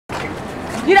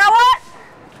You know what?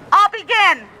 I'll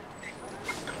begin.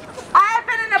 I have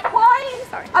been an employee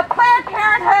of Planned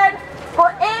Parenthood for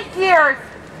 8 years.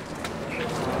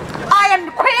 I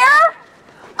am queer.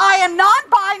 I am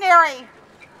non-binary.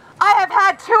 I have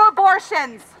had 2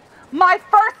 abortions. My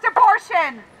first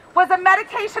abortion was a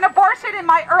medication abortion in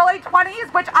my early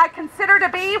 20s, which I consider to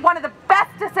be one of the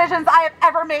best decisions I have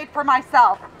ever made for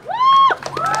myself.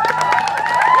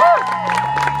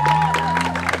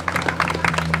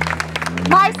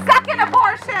 My second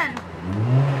abortion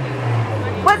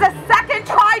was a second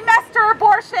trimester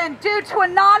abortion due to a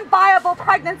non-viable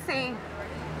pregnancy.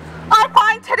 I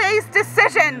find today's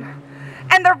decision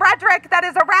and the rhetoric that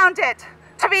is around it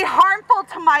to be harmful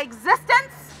to my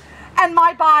existence and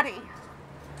my body.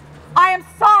 I am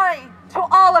sorry to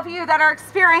all of you that are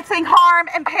experiencing harm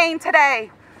and pain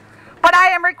today, but I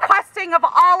am requesting of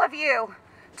all of you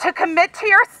to commit to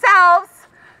yourselves,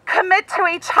 commit to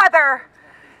each other,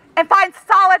 and find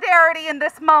solidarity in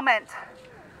this moment.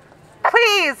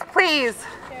 Please, please,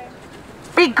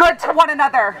 be good to one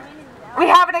another. We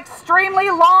have an extremely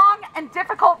long and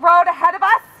difficult road ahead of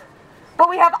us, but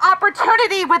we have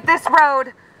opportunity with this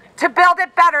road to build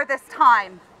it better this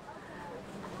time.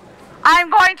 I'm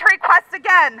going to request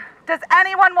again, does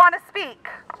anyone want to speak?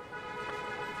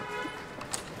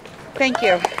 Thank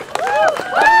you.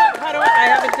 How do I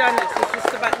haven't done this. Is this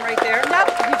the button right there? Nope,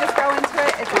 you just go into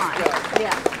it, it's on.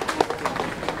 Yeah.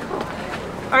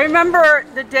 I remember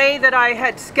the day that I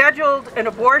had scheduled an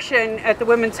abortion at the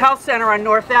Women's Health Center on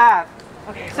North Ave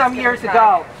some years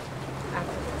ago.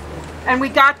 And we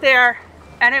got there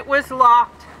and it was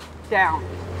locked down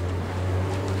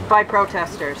by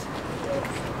protesters.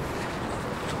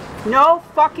 No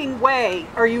fucking way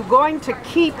are you going to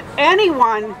keep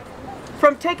anyone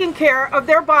from taking care of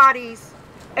their bodies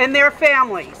and their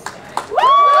families.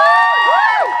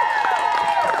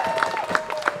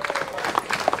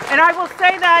 And I will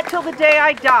say that till the day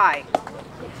I die.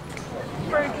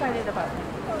 We're excited about it.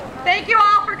 Thank you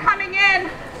all for coming in.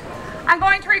 I'm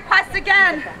going to request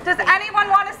again, does anyone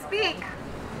want to speak?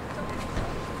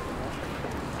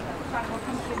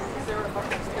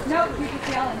 No, you just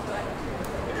yell into it.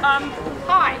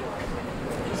 Hi.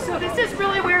 So this is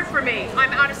really weird for me.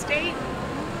 I'm out of state.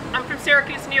 I'm from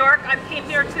Syracuse, New York. I came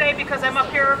here today because I'm up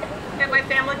here at my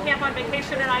family camp on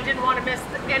vacation and I didn't want to miss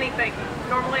anything.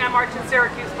 Normally I march in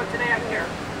Syracuse, but today I'm here.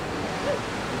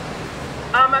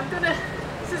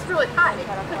 This is really high.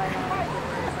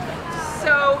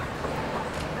 So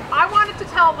I wanted to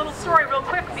tell a little story real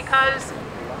quick because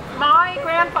my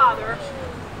grandfather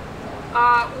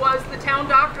was the town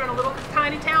doctor in a little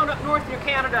tiny town up north near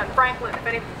Canada in Franklin, if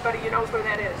anybody knows where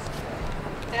that is.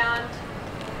 And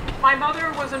my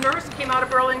mother was a nurse, came out of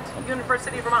Burlington,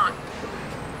 University of Vermont.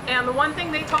 And the one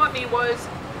thing they taught me was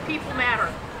people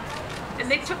matter. And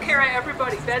they took care of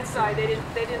everybody bedside. They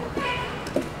didn't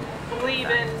believe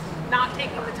in not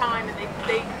taking the time, and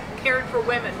they cared for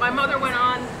women. My mother went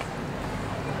on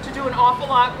to do an awful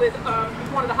lot with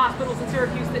one of the hospitals in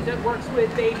Syracuse that works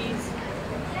with babies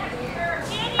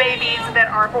that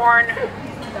are born.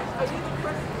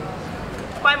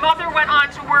 My mother went on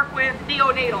to work with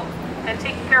neonatal and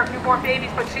taking care of newborn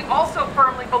babies, but she also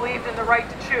firmly believed in the right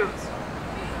to choose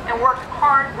and worked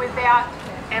hard with that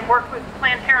and worked with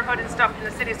Planned Parenthood and stuff in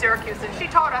the city of Syracuse. And she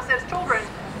taught us as children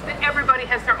that everybody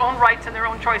has their own rights and their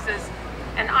own choices.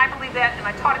 And I believe that, and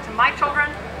I taught it to my children.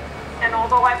 And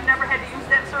although I've never had to use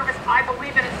that service, I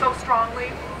believe in it so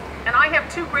strongly. And I have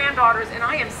 2 granddaughters, and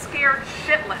I am scared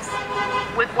shitless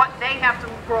with what they have to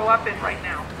grow up in right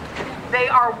now. They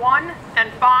are 1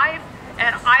 and 5,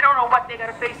 and I don't know what they got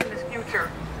to face in this future.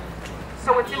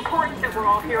 So it's important that we're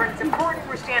all here, and it's important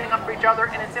we're standing up for each other,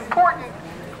 and it's important.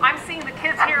 I'm seeing the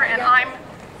kids here, and I'm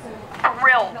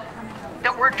thrilled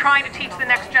that we're trying to teach the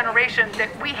next generation that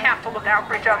we have to look out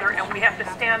for each other, and we have to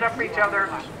stand up for each other.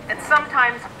 And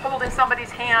sometimes holding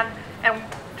somebody's hand and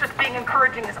just being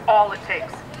encouraging is all it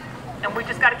takes. And we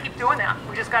just got to keep doing that.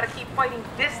 We just got to keep fighting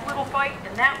this little fight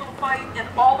and that little fight, and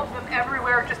all of them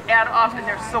everywhere just add up, and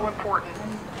they're so important.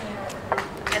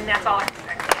 And that's all I can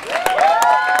say.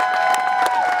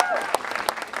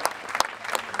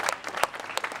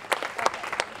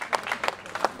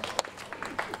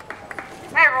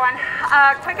 Hey everyone,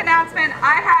 quick announcement.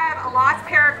 I have a lost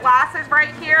pair of glasses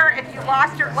right here. If you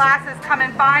lost your glasses, come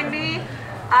and find me.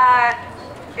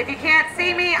 If you can't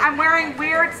see me, I'm wearing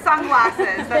weird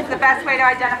sunglasses. That's the best way to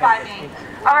identify me.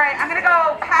 All right, I'm gonna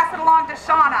go pass it along to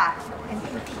Shauna.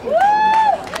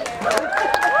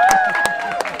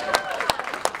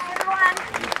 Hi everyone.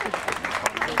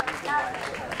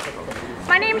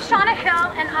 My name is Shauna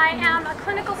Hill, and I am a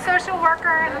clinical social worker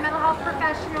and a mental health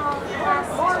professional.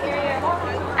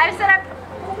 I just said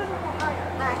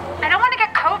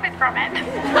from it. My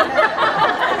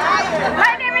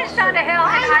name is Shauna Hill,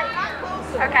 and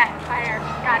okay, fire,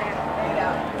 got it. There you go.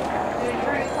 Do you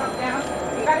turn yourself down?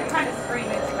 You got to kind of scream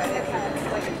into it. It's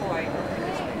like a toy.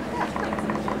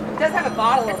 It does have a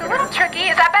bottle. It's a little tricky.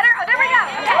 Is that better? Oh, there we go.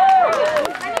 Okay.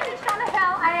 My name is Shauna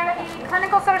Hill. I am a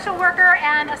clinical social worker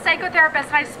and a psychotherapist,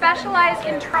 and I specialize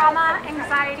in trauma,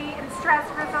 anxiety, and stress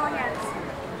resilience.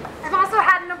 I've also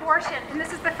had an abortion, and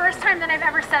this is the first time that I've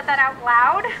ever said that out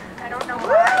loud. I don't know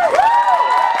why.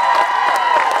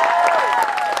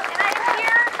 And I'm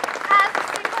here as a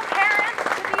single parent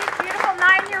to these beautiful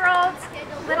 9-year-olds,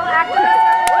 little activists,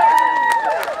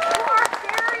 who are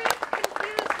very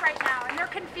confused right now. And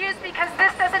they're confused because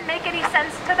this doesn't make any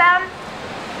sense to them.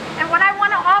 And what I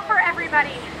want to offer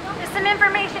everybody is some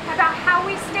information about how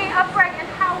we stay upright and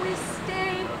how we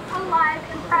stay alive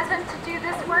and present to do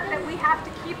this work that we have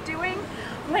to keep doing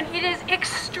when it is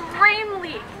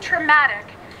extremely traumatic.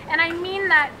 And I mean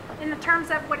that in the terms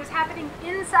of what is happening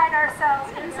inside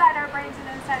ourselves, inside our brains, and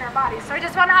inside our bodies. So I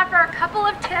just want to offer a couple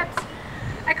of tips.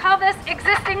 I call this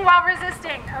existing while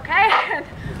resisting, okay? And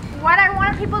what I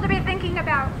want people to be thinking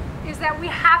about is that we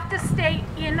have to stay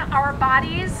in our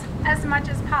bodies as much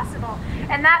as possible.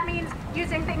 And that means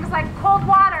using things like cold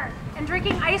water and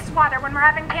drinking ice water when we're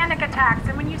having panic attacks.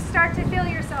 And when you start to feel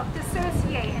yourself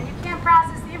dissociate and you can't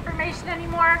process the information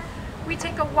anymore, we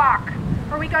take a walk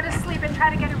or we go to sleep and try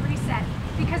to get a reset.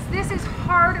 Because this is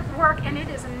hard work and it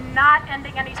is not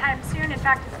ending anytime soon. In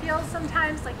fact, it feels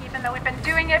sometimes like even though we've been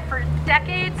doing it for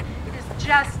decades, it is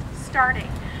just starting.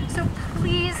 So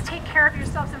please take care of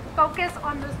yourselves and focus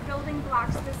on those building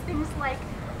blocks, those things like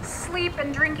sleep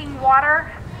and drinking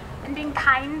water and being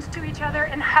kind to each other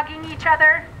and hugging each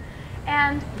other,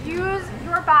 and use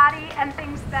your body and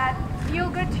things that feel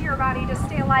good to your body to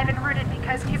stay alive and rooted,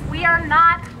 because if we are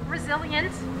not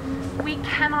resilient, we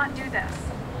cannot do this.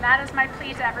 And that is my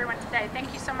plea to everyone today.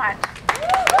 Thank you so much.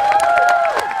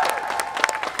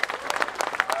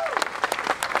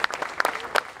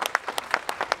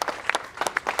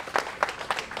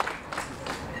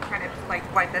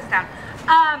 Wipe this down.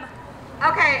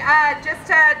 Okay, just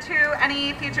to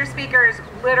any future speakers,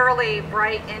 literally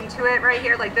right into it right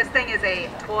here. Like, this thing is a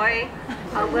toy,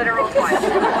 a literal toy. So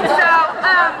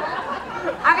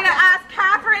I'm going to ask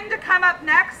Catherine to come up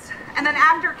next, and then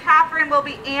after Catherine will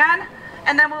be Anne,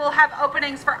 and then we'll have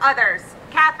openings for others.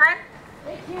 Catherine?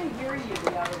 They can't hear you,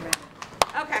 the other man.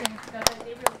 Okay.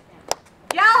 They really can't.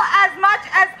 Yell as much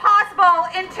as possible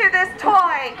into this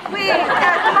toy, please,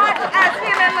 as much as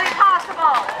humanly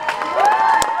possible.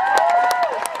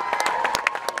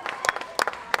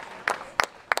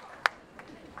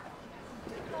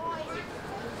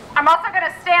 I'm also going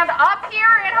to stand up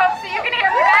here in hopes that you can hear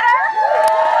me better.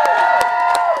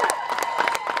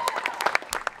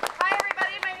 Hi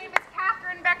everybody, my name is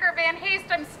Catherine Becker Van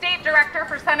Haste. I'm State Director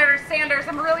for Senator Sanders.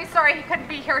 I'm really sorry he couldn't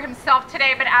be here himself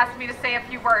today, but asked me to say a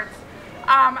few words.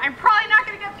 I'm probably not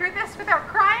going to get through this without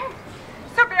crying,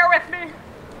 so bear with me.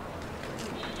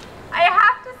 I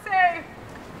have to say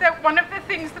that one of the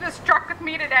things that has struck with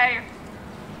me today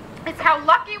is how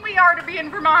lucky we are to be in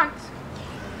Vermont.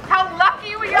 How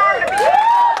lucky we are to be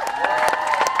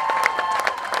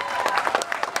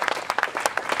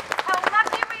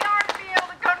able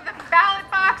to go to the ballot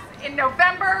box in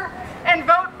November and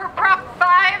vote for Prop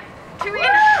 5 to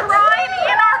enshrine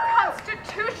in our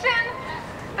Constitution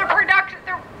the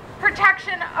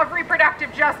protection of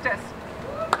reproductive justice.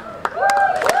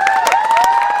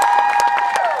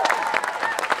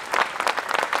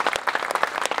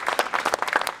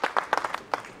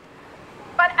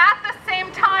 But at the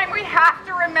same time, we have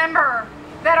to remember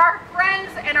that our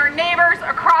friends and our neighbors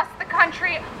across the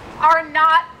country are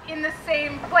not in the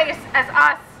same place as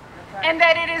us, and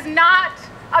that it is not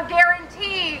a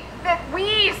guarantee that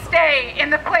we stay in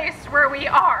the place where we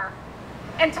are.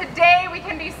 And today we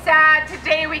can be sad,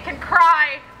 today we can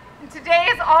cry, and today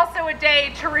is also a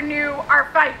day to renew our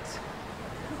fight.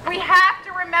 We have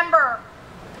to remember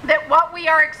that what we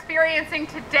are experiencing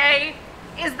today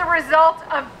is the result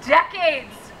of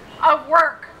decades of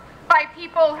work by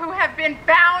people who have been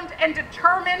bound and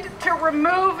determined to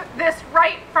remove this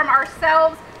right from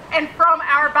ourselves and from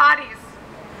our bodies.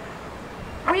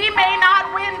 We may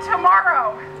not win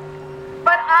tomorrow,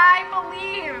 but I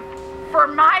believe for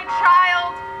my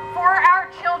child, for our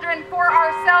children, for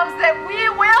ourselves, that we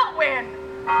will win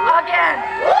again.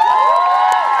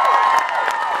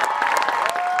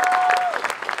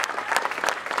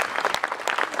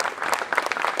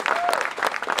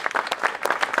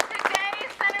 Today,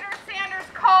 Senator Sanders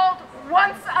called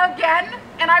once again,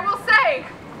 and I will say,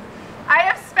 I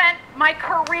have spent my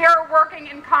career working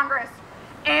in Congress,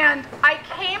 and I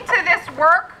came to this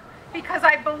work because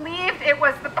I believed it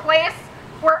was the place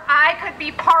where I could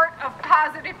be part of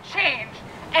positive change.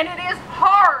 And it is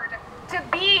hard to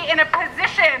be in a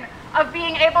position of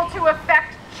being able to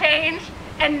affect change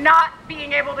and not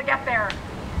being able to get there.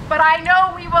 But I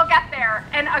know we will get there.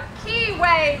 And a key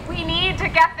way we need to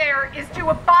get there is to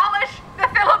abolish the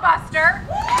filibuster.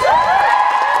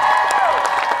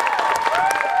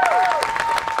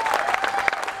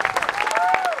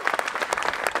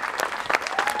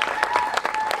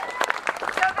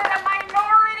 So that a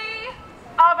minority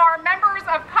of our members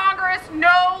of Congress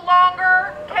no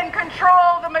longer can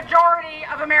control the majority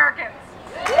of Americans.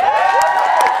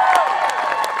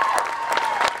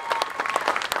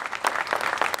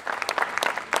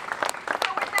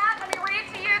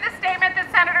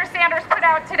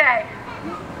 Today,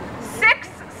 6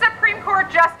 Supreme Court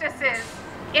justices,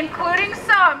 including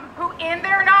some who in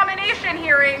their nomination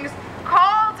hearings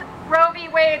called Roe v.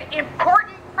 Wade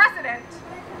important precedent,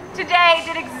 today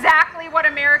did exactly what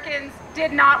Americans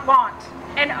did not want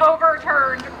and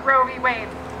overturned Roe v. Wade.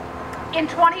 In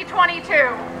 2022,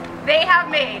 they have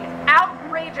made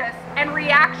outrageous and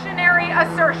reactionary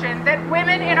assertion that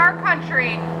women in our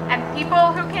country and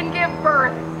people who can give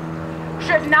birth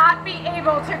should not be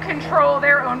able to control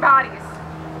their own bodies.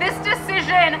 This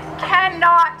decision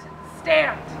cannot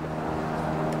stand.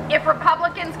 If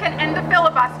Republicans can end the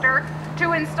filibuster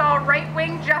to install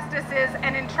right-wing justices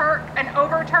and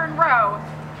overturn Roe,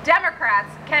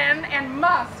 Democrats can and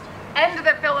must end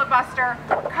the filibuster,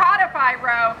 codify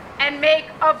Roe, and make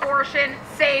abortion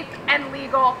safe and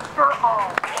legal for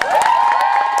all.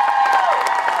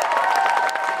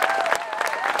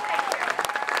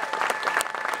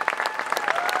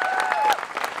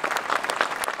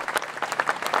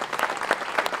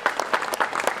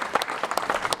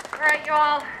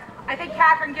 All, I think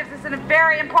Catherine gives us a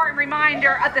very important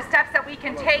reminder of the steps that we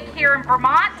can take here in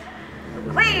Vermont.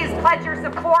 Please pledge your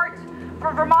support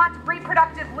for Vermont's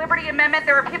Reproductive Liberty Amendment.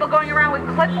 There are people going around with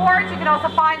clipboards. You can also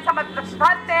find some at the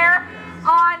front there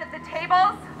on the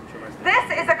tables. This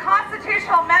is a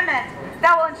constitutional amendment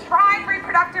that will enshrine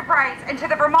reproductive rights into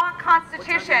the Vermont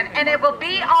Constitution, and it will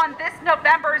be on this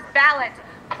November's ballot.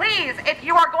 Please, if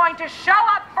you are going to show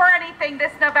up for anything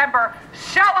this November,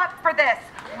 show up for this.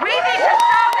 We need to show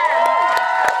them.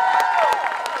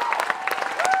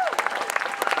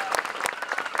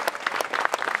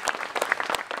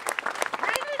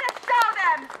 We need to show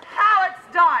them how it's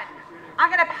done. I'm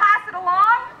going to pass it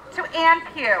along to Ann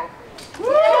Pugh.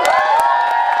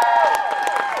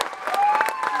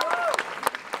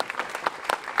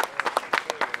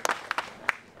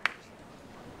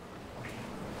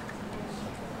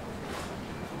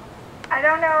 I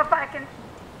don't know if I can.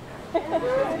 You don't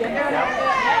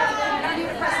need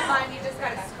to press the button, you just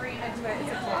got to scream into it.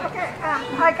 Okay,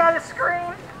 I got to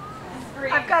scream.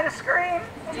 I've got to scream.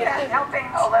 Yeah, helping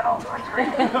a little.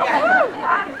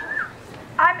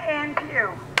 I'm Ann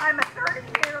Pugh. I'm a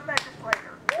 30-year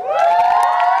legislator.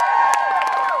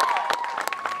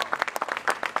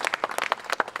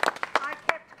 I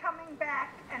kept coming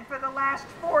back, and for the last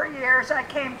 4 years I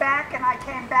came back, and I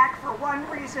came back for one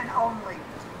reason only,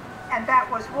 and that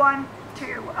was one,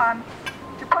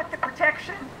 to put the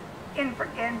protection in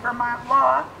Vermont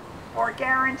law for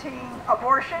guaranteeing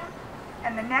abortion,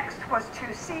 and the next was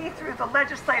to see through the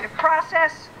legislative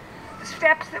process the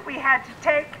steps that we had to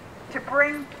take to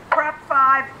bring Prop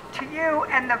 5 to you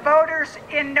and the voters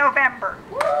in November.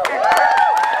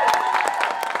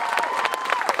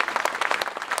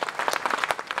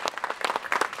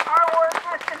 Our work,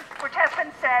 which has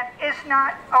been said, is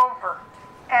not over,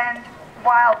 and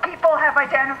while people have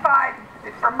identified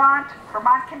that Vermont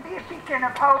can be a beacon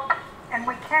of hope, and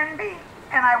we can be,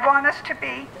 and I want us to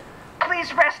be,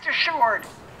 please rest assured,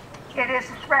 it is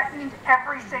threatened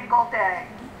every single day.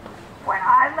 When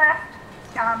I left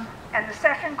and the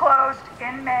session closed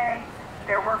in May,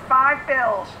 there were 5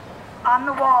 bills on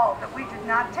the wall that we did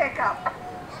not take up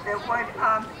that would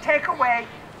take away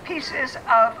pieces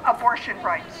of abortion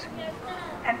rights.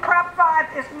 And Prop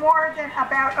 5 is more than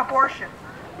about abortion.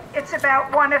 It's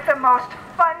about one of the most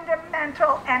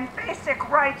fundamental and basic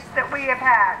rights that we have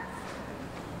had.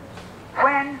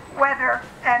 When, whether,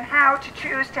 and how to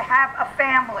choose to have a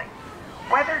family.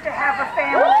 Whether to have a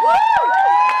family.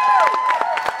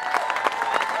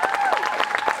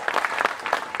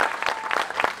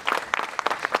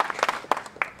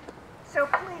 So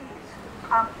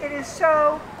please, it is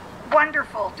so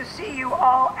wonderful to see you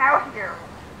all out here.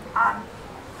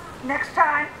 Next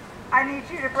time, I need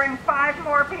you to bring 5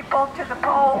 more people to the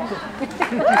polls. We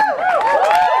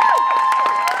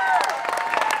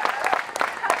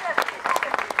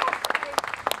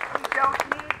don't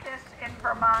need this in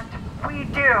Vermont. We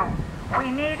do. We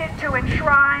needed to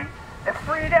enshrine the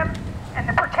freedom and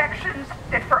the protections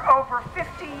that for over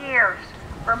 50 years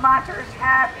Vermonters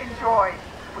have enjoyed,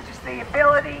 which is the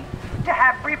ability to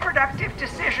have reproductive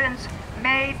decisions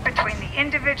made between the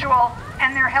individual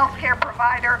and their healthcare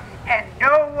provider and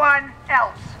no one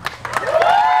else.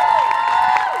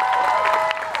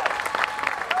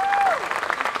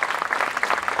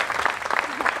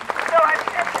 So I've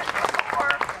said this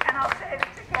before, and I'll say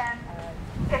this again.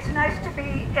 It's nice to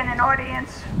be in an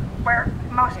audience where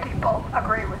most people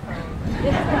agree with me.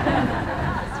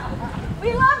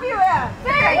 We love you, Ann.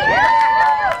 Thank you.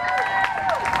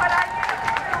 But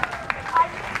I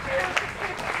need you to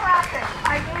keep clapping.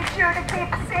 I need you to keep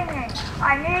singing.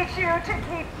 I need you to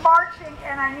keep marching,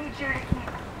 and I need you to keep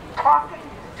talking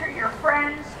to your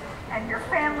friends and your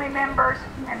family members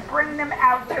and bring them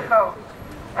out to vote.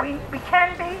 We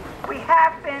can be, we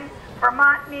have been.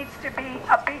 Vermont needs to be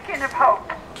a beacon of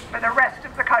hope for the rest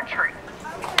of the country.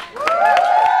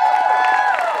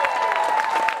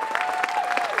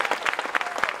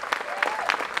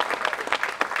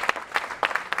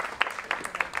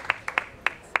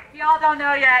 If y'all don't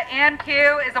know yet, Ann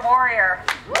Q is a warrior.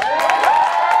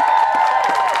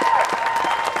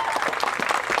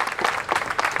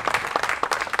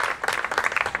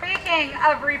 Speaking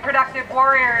of reproductive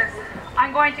warriors,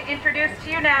 I'm going to introduce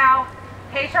to you now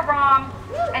Keisha Rom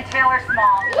and Taylor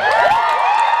Small.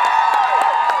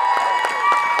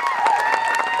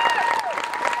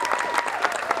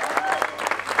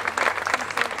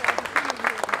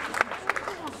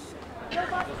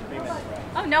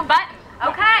 Oh, no button.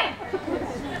 Okay.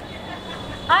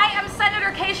 I am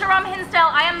Senator Keisha Rom Hinsdale.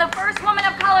 I am the first woman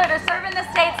of color to serve in the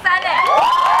state Senate.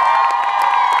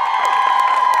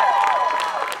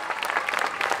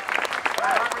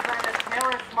 Representative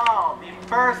Taylor Small, the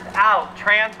first out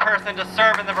trans person to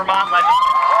serve in the Vermont legislature.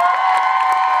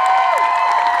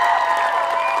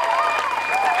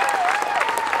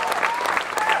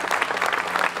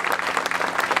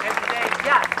 And today,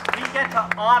 yes, we get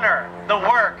to honor the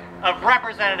work of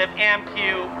Representative Ann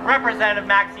Pugh, Representative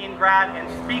Maxine Grad, and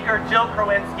Speaker Jill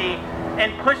Krawinski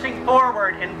in pushing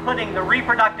forward and putting the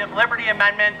Reproductive Liberty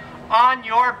Amendment on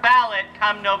your ballot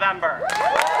come November.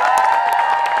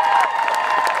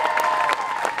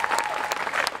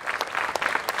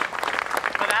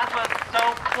 But as was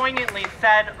so poignantly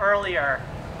said earlier,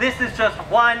 this is just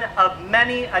one of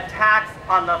many attacks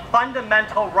on the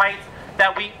fundamental rights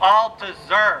that we all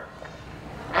deserve.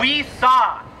 We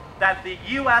saw that the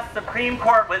U.S. Supreme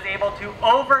Court was able to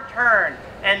overturn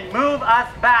and move us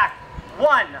back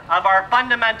one of our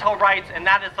fundamental rights, and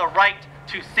that is the right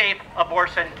to safe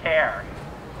abortion care.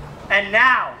 And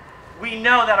now we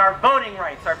know that our voting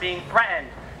rights are being threatened,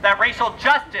 that racial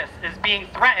justice is being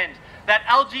threatened, that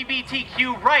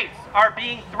LGBTQ rights are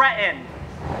being threatened.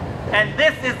 And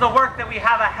this is the work that we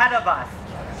have ahead of us.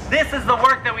 This is the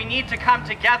work that we need to come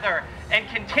together and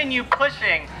continue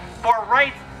pushing for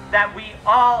rights that we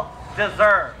all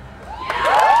deserve.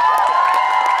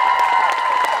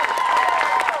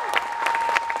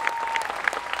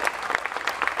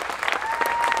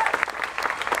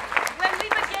 When we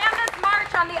began this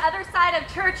march on the other side of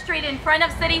Church Street in front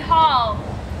of City Hall,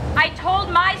 I told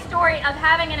my story of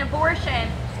having an abortion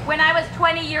when I was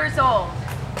 20 years old.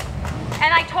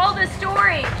 And I told the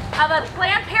story of a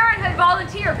Planned Parenthood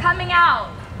volunteer coming out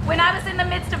when I was in the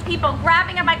midst of people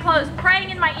grabbing at my clothes,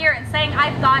 praying in my ear and saying,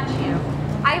 "I've got you.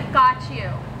 I've got you."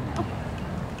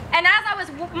 And as I was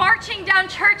marching down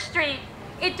Church Street,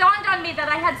 it dawned on me that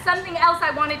I had something else I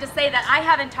wanted to say that I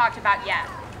haven't talked about yet.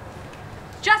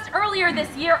 Just earlier this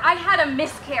year, I had a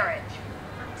miscarriage.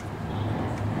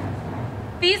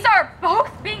 These are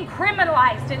both being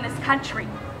criminalized in this country.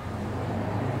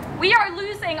 We are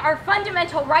losing our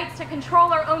fundamental rights to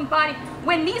control our own body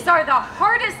when these are the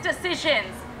hardest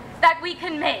decisions that we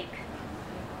can make.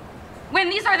 When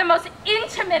these are the most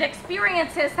intimate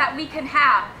experiences that we can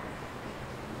have.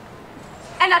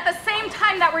 And at the same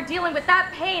time that we're dealing with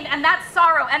that pain and that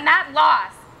sorrow and that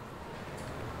loss,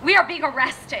 we are being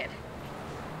arrested.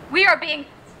 We are being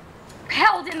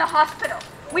held in the hospital.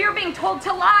 We are being told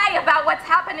to lie about what's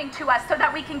happening to us so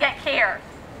that we can get care.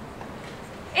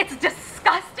 It's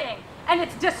disgusting and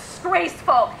it's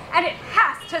disgraceful and it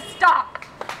has to stop.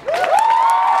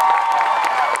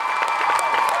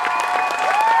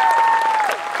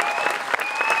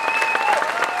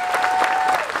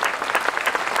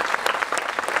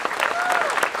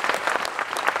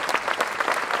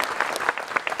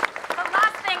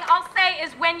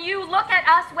 When you look at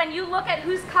us, when you look at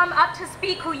who's come up to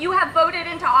speak, who you have voted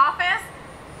into office,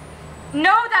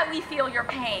 know that we feel your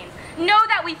pain. Know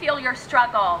that we feel your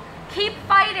struggle. Keep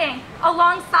fighting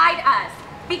alongside us.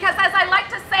 Because as I like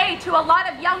to say to a lot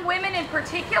of young women in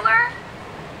particular,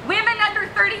 women under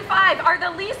 35 are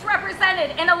the least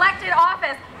represented in elected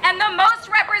office and the most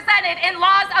represented in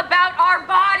laws about our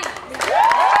bodies.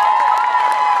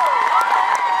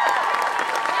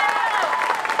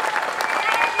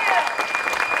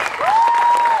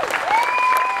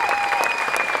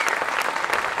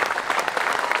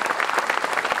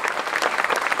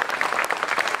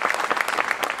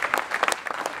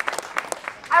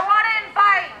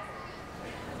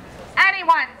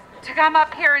 To come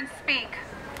up here and speak.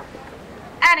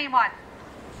 Anyone.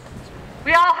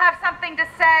 We all have something to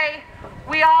say.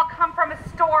 We all come from a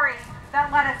story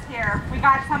that led us here. We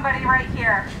got somebody right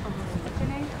here.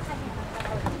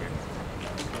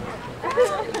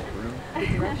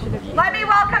 Let me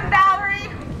welcome Valerie,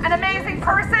 an amazing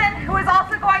person who is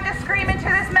also going to scream into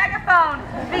this megaphone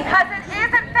because it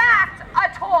is in fact a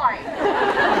toy.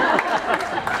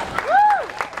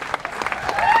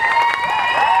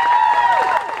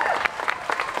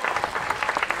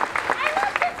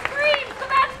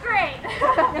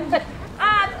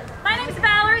 My name's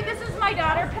Valerie. This is my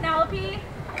daughter, Penelope.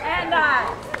 And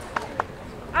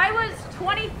I was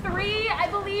 23, I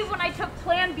believe, when I took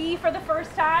Plan B for the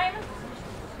first time.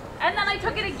 And then I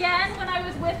took it again when I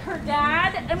was with her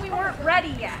dad, and we weren't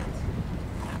ready yet.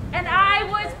 And I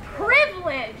was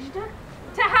privileged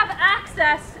to have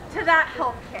access to that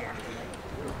health care.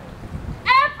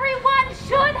 Everyone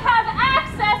should have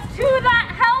access to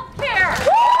that health care.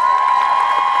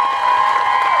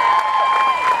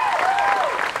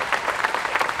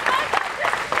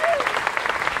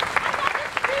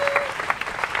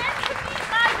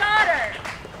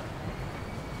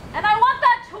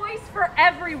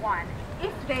 Everyone,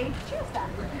 if they choose that.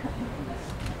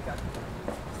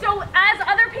 So as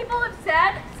other people have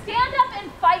said, stand up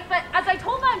and fight, but as I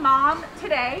told my mom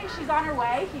today, she's on her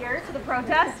way here to the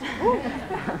protest.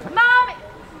 Mom,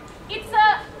 it's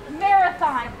a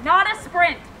marathon, not a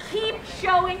sprint. Keep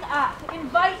showing up,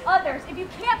 invite others. If you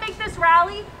can't make this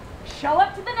rally, show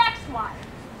up to the next one.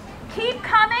 Keep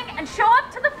coming and show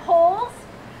up to the polls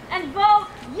and vote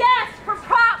yes for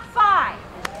Prop 5.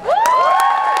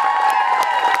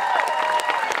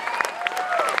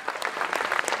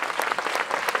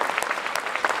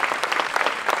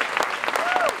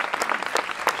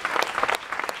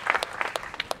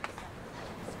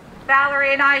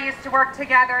 Valerie and I used to work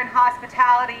together in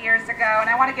hospitality years ago, and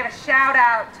I want to give a shout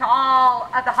out to all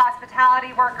of the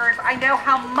hospitality workers. I know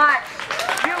how much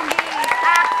you need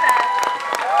access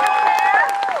to care.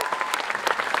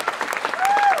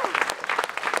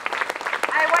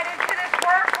 I went into this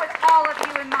work with all of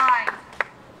you in mind.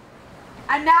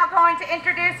 I'm now going to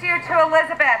introduce you to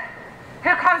Elizabeth,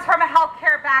 who comes from a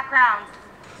healthcare background.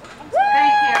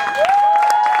 Thank you.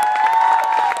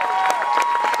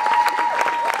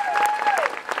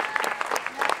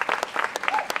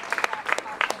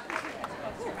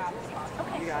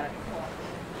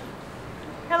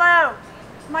 Hello,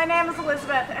 my name is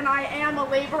Elizabeth, and I am a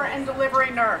labor and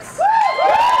delivery nurse. I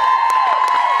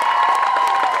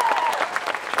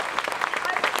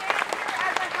stand here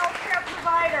as a healthcare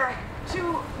provider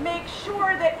to make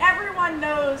sure that everyone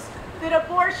knows that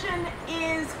abortion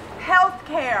is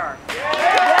healthcare.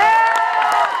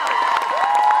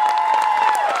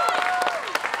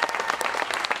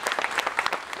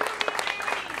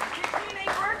 Between a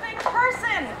birthing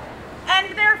person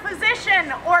and their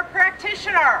physician or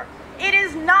practitioner. It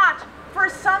is not for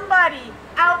somebody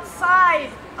outside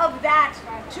of that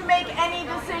to make any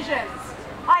decisions.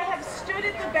 I have stood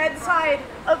at the bedside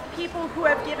of people who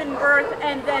have given birth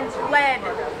and then bled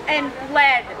and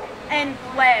bled and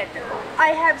bled. I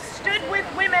have stood with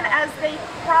women as they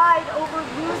cried over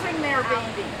losing their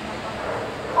baby.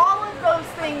 All of those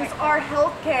things are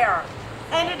health care,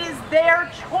 and it is their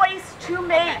choice to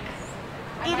make.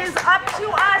 It is up to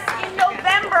us in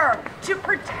November to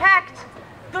protect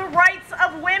the rights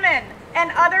of women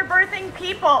and other birthing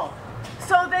people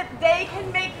so that they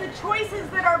can make the choices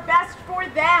that are best for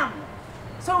them.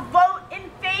 So vote in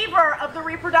favor of the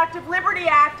Reproductive Liberty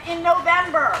Act in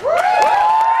November.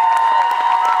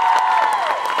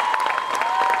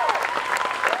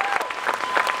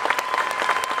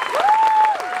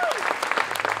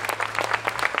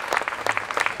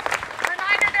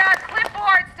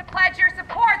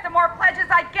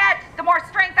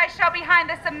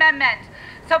 This amendment.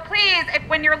 So please,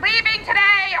 when you're leaving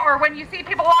today or when you see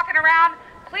people walking around,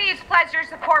 please pledge your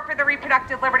support for the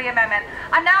Reproductive Liberty Amendment.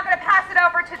 I'm now going to pass it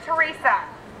over to Teresa.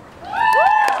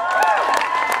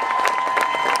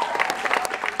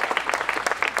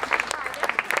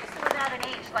 Without an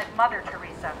H, like Mother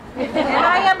Teresa. And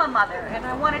I am a mother, and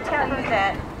I want to tell you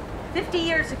that 50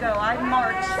 years ago, I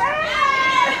marched.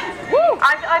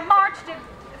 I marched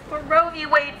for Roe v.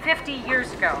 Wade 50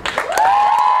 years ago. And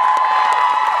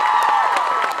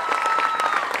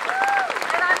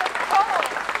I'm appalled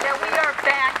that we are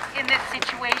back in this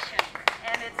situation.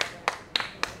 And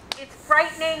it's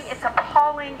frightening, it's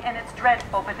appalling, and it's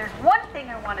dreadful. But there's one thing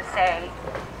I want to say,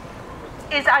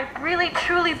 is I really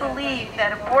truly believe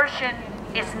that abortion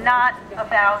is not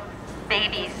about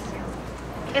babies.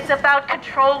 It's about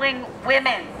controlling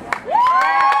women. It's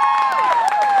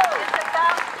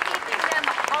about keeping them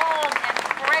home and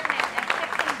pregnant and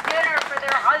fixing dinner for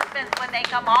their husbands when they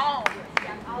come home.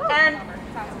 And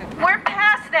we're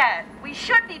past that. We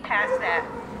should be past that.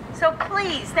 So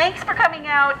please, thanks for coming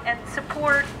out and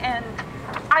support, and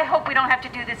I hope we don't have to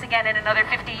do this again in another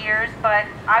 50 years, but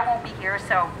I won't be here,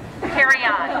 so carry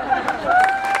on.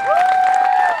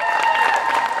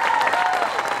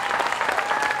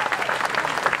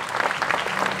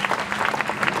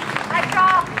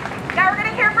 Now we're going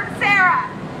to hear from Sarah.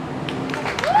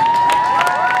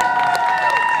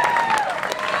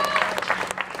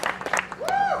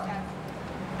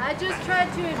 I just tried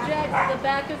to eject the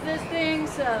back of this thing,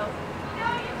 so.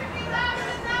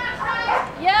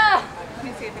 Yeah. Let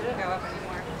me see if it can go up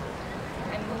anymore.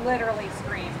 And literally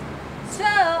scream. So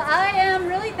I am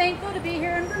really thankful to be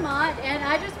here in Vermont, and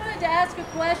I just wanted to ask a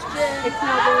question. It's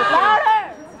no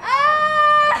louder.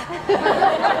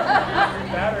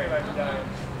 Battery might be dying.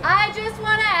 I just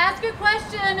want to ask a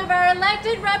question of our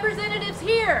elected representatives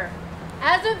here.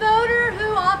 As a voter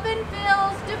who often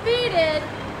feels defeated,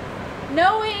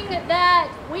 knowing that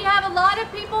we have a lot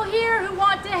of people here who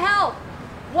want to help,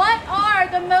 what are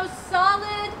the most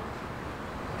solid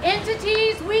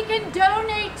entities we can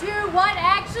donate to? What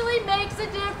actually makes a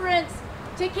difference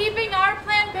to keeping our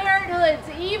Planned Parenthoods,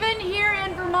 even here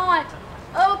in Vermont,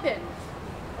 open?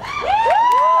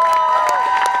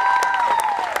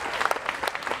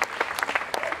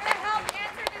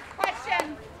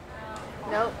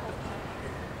 Nope.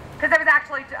 Because it was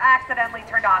actually accidentally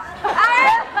turned off.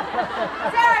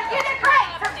 Sarah, you did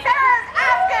great. So Sarah's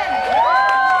asking,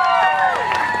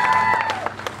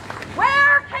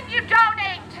 where can you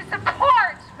donate to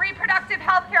support reproductive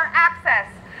health care access?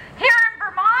 Here in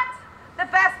Vermont, the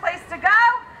best place to go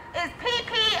is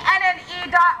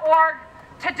ppnne.org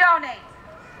to donate.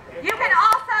 You can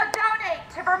also donate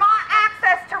to Vermont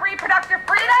Access to Reproductive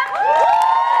Freedom.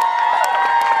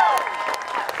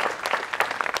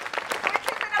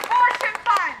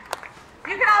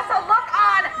 You can also look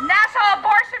on National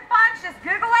Abortion Funds, just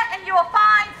Google it, and you will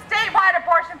find statewide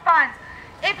abortion funds.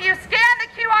 If you scan the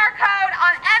QR code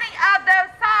on any of those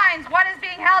signs, one is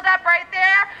being held up right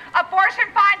there,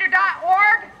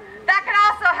 abortionfinder.org, that can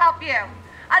also help you.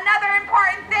 Another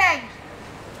important thing,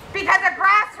 because a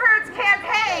grassroots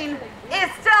campaign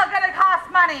is still going to cost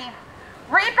money,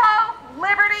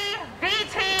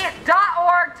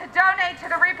 ReproLibertyVT.org to donate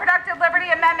to the Reproductive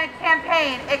Liberty Amendment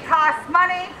campaign. It costs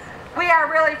money. We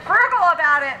are really frugal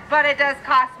about it, but it does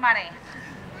cost money.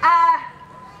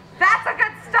 That's a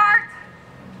good start.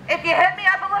 If you hit me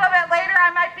up a little bit later,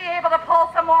 I might be able to pull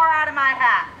some more out of my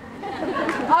hat.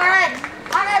 All right,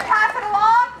 I'm going to pass it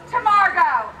along to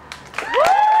Margot.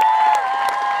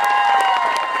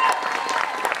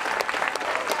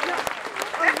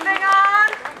 This thing on?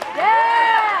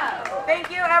 Yeah! Thank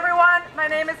you, everyone. My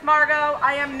name is Margot.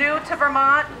 I am new to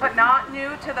Vermont, but not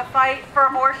new to the fight for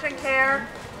abortion care.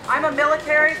 I'm a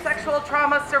military sexual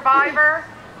trauma survivor,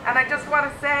 and I just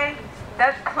want to say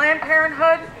that Planned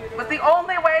Parenthood was the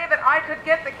only way that I could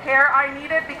get the care I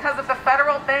needed because of the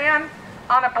federal ban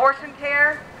on abortion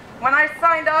care. When I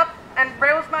signed up and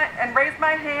raised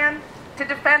my hand to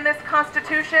defend this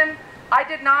Constitution, I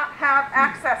did not have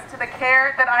access to the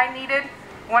care that I needed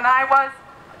when I was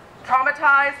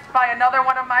traumatized by another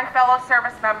one of my fellow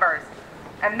service members.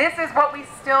 And this is what we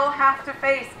still have to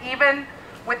face, even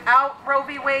without Roe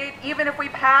v. Wade. Even if we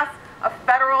pass a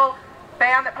federal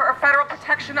ban or federal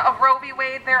protection of Roe v.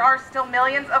 Wade, there are still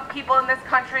millions of people in this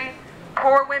country,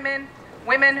 poor women,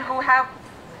 women who have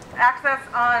access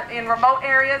in remote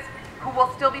areas, who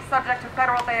will still be subject to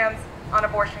federal bans on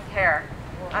abortion care.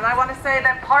 And I want to say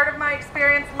that part of my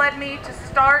experience led me to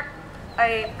start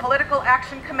a political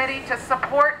action committee to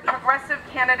support progressive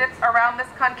candidates around this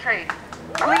country.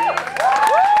 Please.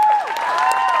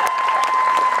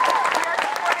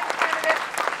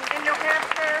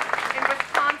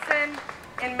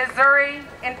 In Missouri,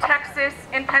 in Texas,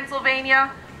 in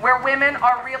Pennsylvania, where women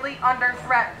are really under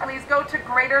threat. Please go to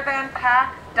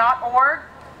greaterthanpac.org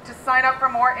to sign up for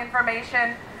more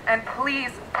information. And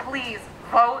please, please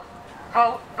vote,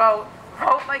 vote, vote.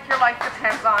 Vote like your life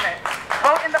depends on it.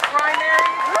 Vote in the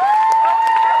primaries. Vote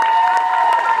in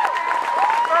every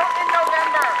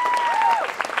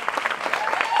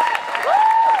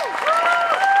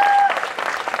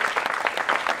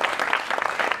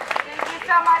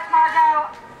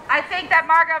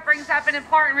brings up an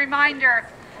important reminder.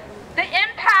 The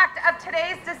impact of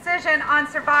today's decision on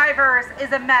survivors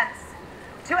is immense.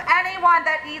 To anyone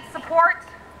that needs support,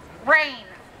 RAIN,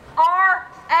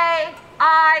 R-A-I-N-N.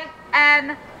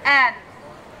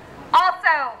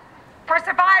 Also, for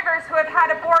survivors who have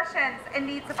had abortions and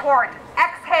need support,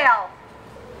 Exhale.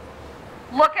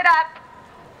 Look it up.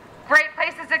 Great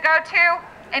places to go to.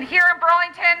 And here in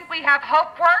Burlington, we have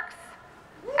Hope Works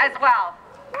as well.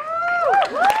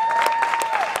 I'm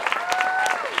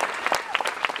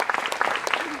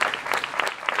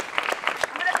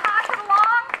going to pass it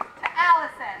along to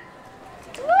Allison.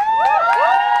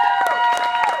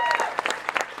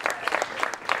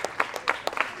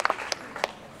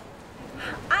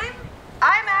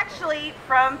 I'm actually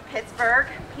from Pittsburgh,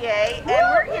 PA, and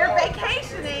we're here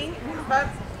vacationing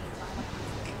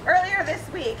earlier this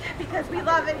week because we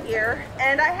love it here.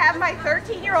 And I have my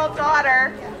 13-year-old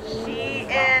daughter. She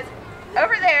is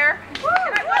over there.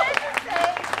 And I wanted to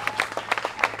say,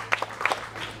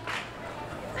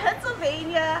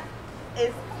 Pennsylvania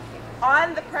is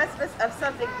on the precipice of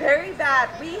something very bad.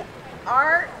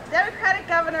 Our Democratic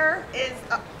governor is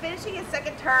finishing his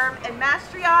second term, and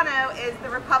Mastriano is the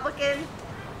Republican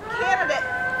candidate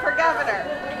for governor.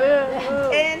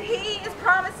 And he is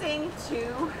promising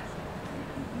to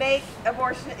make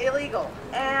abortion illegal.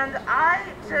 And I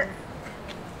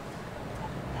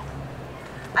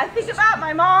think about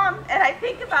my mom, and I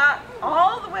think about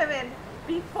all the women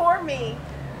before me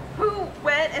who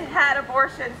went and had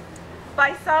abortions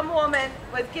by some woman.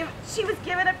 She was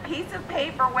given a piece of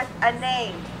paper with a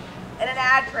name and an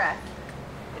address,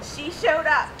 and she showed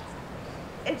up,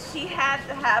 and she had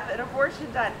to have an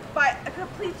abortion done by a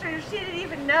complete stranger she didn't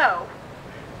even know.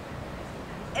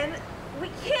 And we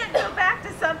can't go back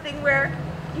to something where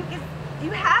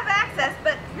you have access,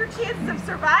 but your chances of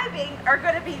surviving are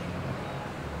going to be.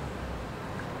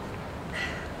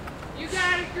 You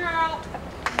got it, girl.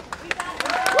 We got it.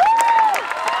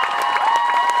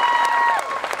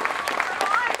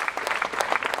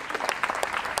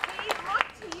 We look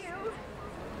to you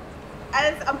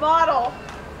as a model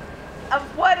of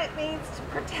what it means to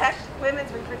protect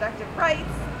women's reproductive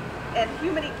rights and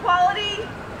human equality.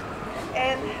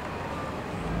 And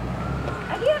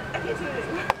I can't do it.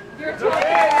 You're totally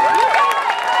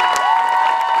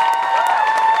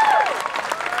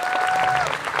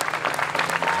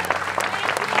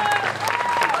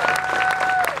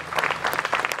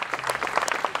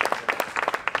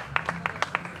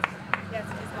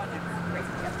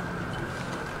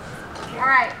All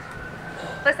right.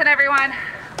 Listen, everyone.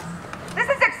 This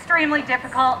is extremely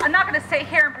difficult. I'm not going to sit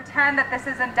here and pretend that this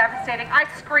isn't devastating. I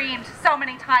screamed so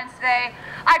many times today.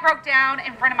 I broke down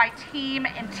in front of my team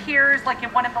in tears like you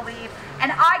wouldn't believe.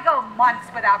 And I go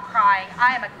months without crying.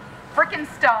 I am a freaking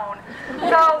stone.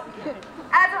 So,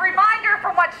 as a reminder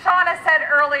from what Shauna said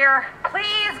earlier,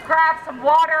 please grab some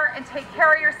water and take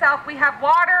care of yourself. We have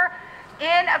water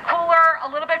in a cooler a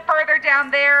little bit further down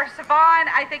there.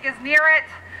 Siobhan, I think, is near it.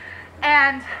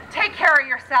 And take care of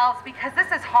yourselves because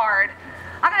this is hard.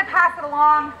 I'm going to pass it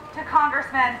along to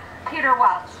Congressman Peter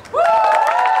Welch.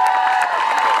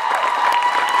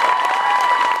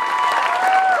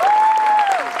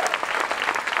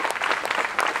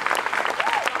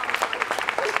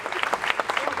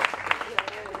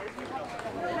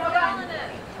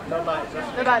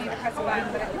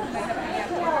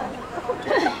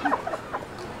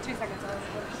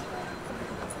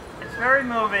 It's very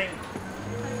moving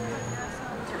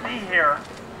to be here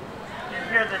and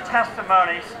hear the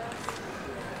testimonies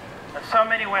of so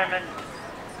many women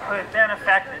who have been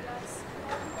affected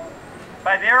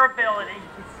by their ability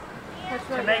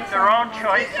to make their own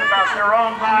choice about their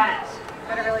own bodies.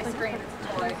 Better really scream.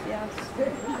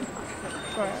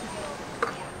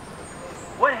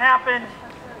 What happened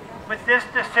with this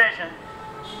decision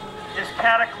is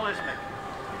cataclysmic.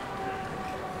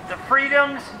 The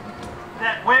freedoms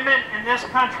that women in this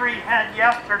country had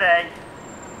yesterday,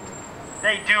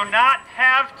 they do not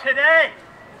have today.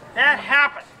 That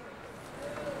happened.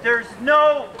 There's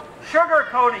no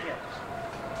sugarcoating it.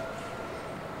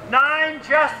 9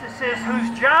 justices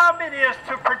whose job it is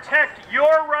to protect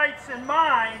your rights and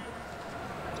mine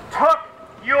took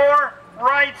your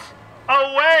rights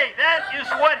away. That is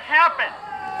what happened.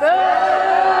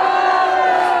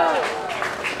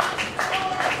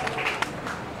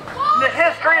 The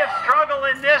history of struggle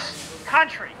in this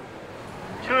country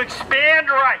to expand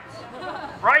rights,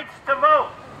 rights to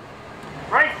vote,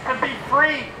 rights to be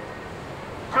free,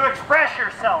 to express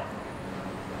yourself,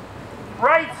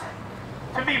 rights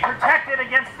to be protected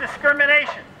against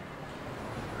discrimination.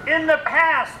 In the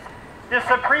past, the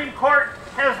Supreme Court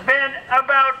has been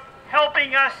about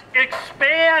helping us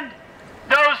expand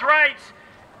those rights.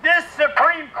 This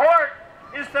Supreme Court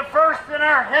is the first in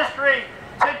our history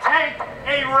to take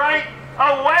a right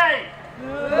away.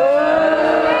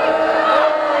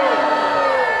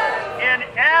 And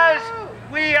as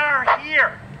we are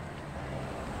here,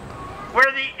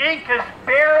 where the ink is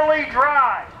barely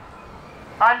dry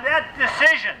on that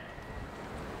decision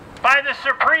by the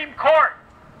Supreme Court,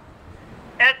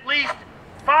 at least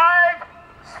 5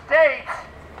 states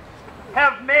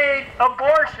have made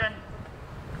abortion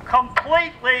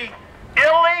completely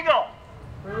illegal.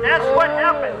 That's what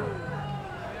happened.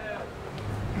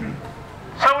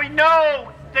 So we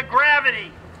know the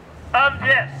gravity of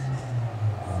this.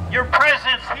 Your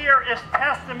presence here is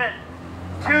testament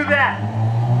to that.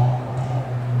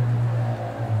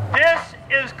 This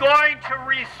is going to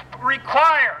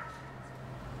require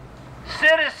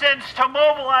citizens to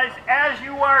mobilize as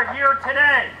you are here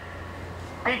today.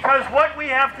 Because what we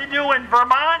have to do in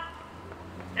Vermont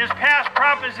is pass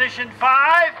Proposition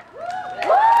 5.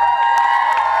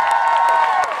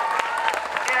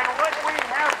 And what we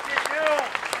have to do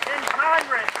in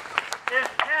Congress is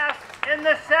pass in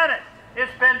the Senate.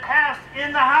 It's been passed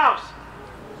in the House.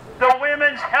 The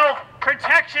Women's Health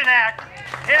Protection Act.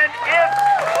 And if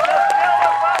the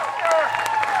filibuster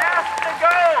has to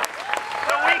go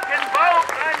so we can vote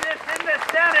on this in the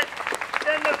Senate,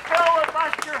 then the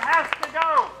filibuster has to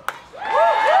go.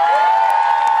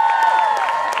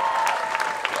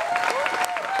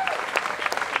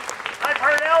 I've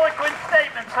heard eloquent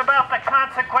statements about the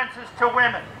consequences to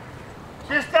women.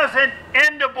 This doesn't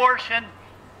end abortion,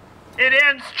 it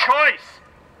ends choice.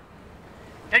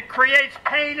 It creates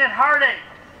pain and heartache.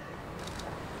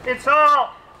 It's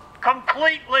all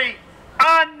completely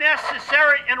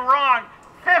unnecessary and wrong.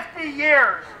 50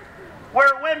 years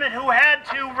where women who had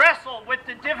to wrestle with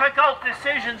the difficult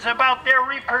decisions about their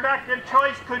reproductive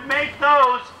choice could make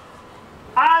those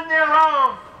on their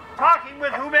own, talking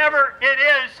with whomever it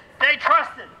is they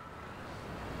trusted.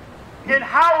 And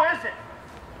how is it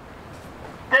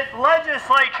that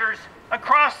legislatures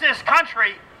across this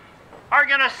country are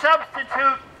going to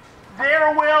substitute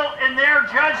their will and their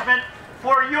judgment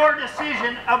for your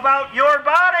decision about your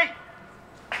body?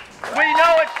 We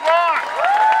know it's wrong.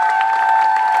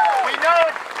 We know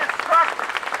it's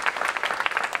destructive.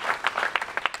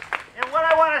 And what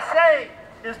I want to say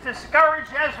is,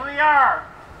 discouraged as we are,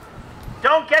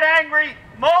 don't get angry,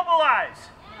 mobilize.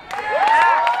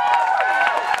 Act.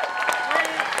 We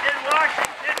in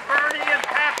Washington, Bernie and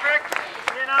Patrick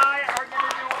and I are going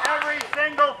to do every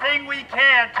single thing we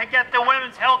can to get the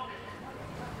Women's Health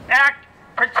Act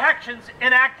protections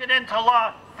enacted into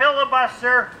law.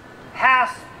 Filibuster has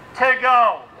to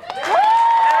go. Thank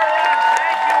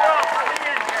you all for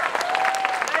being here.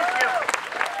 Thank you.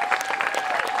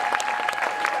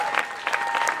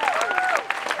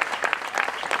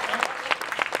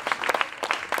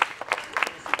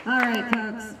 All right,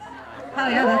 folks. Oh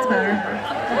yeah, that's better.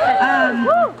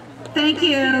 Thank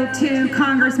you to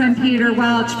Congressman Peter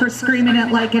Welch for screaming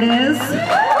it like it is.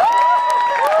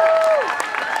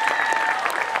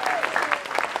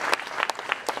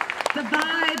 The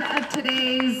vibe of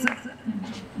today's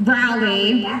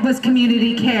rally was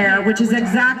community care, which is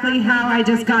exactly how I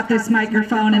just got this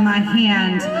microphone in my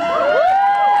hand.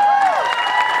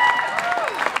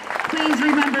 Please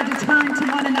remember to turn to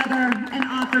one another and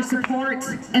offer support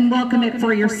and welcome it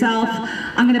for yourself.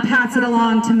 I'm going to pass it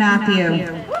along to Matthew.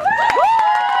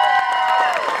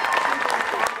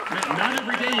 Not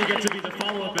every day you get to be the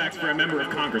follow-up acts for a member of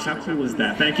Congress. How cool is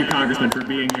that? Thank you, Congressman, for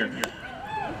being here.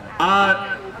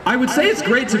 I would say it's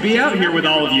great to be out here with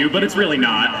all of you, but it's really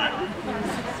not.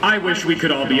 I wish we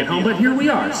could all be at home, but here we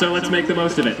are, so let's make the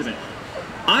most of it.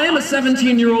 I am a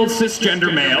 17-year-old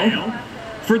cisgender male.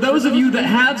 For those of you that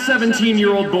have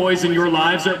 17-year-old boys in your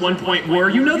lives at one point were,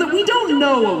 you know that we don't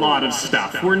know a lot of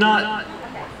stuff. We're not,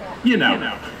 you know.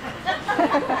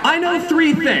 I know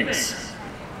 3 things.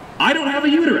 I don't have a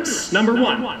uterus, number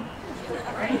 1.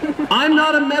 I'm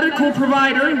not a medical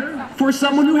provider for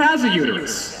someone who has a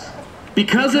uterus.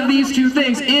 Because of these 2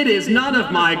 things, it is none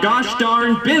of my gosh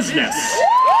darn business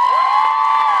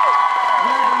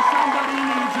whether somebody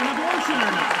needs an abortion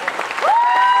or not.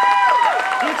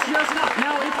 It's just not.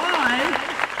 Now, if I,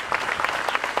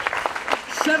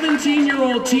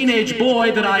 17-year-old teenage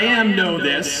boy that I am, know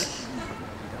this,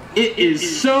 it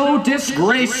is so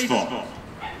disgraceful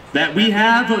that we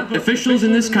have officials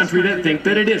in this country that think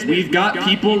that it is. We've got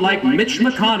people like Mitch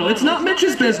McConnell. It's not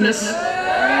Mitch's business.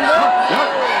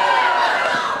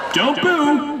 Don't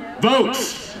boo.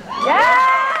 Votes.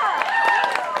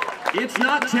 It's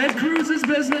not Ted Cruz's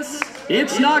business.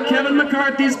 It's not Kevin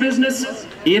McCarthy's business.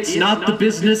 It's not the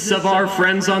business of our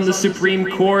friends on the Supreme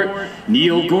Court,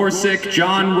 Neil Gorsuch,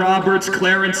 John Roberts,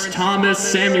 Clarence Thomas,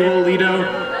 Samuel Alito,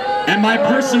 and my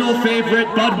personal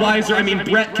favorite,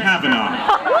 Brett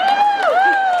Kavanaugh.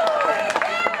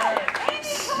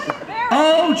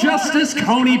 Oh, Justice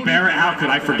Coney Barrett, how could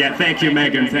I forget? Thank you,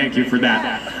 Megan, thank you for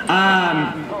that.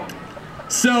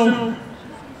 So,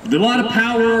 a lot of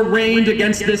power reigned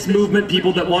against this movement,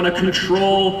 people that want to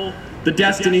control the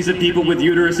destinies of people with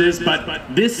uteruses,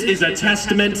 but this is a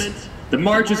testament. The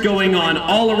marches going on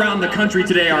all around the country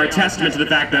today are a testament to the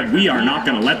fact that we are not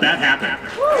going to let that happen.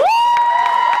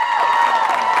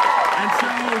 And so,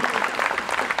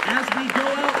 as we go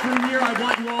out from here, I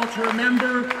want you all to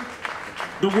remember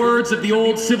the words of the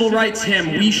old civil rights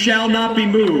hymn, "We shall not be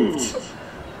moved."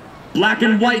 Black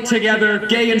and white together,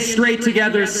 gay and straight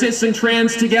together, cis and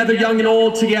trans together, young and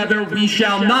old together, we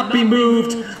shall not be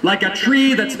moved. Like a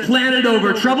tree that's planted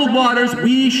over troubled waters,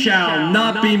 we shall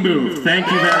not be moved. Thank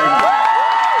you very much.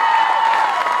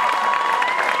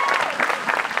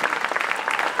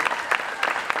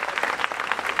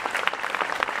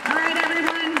 All right,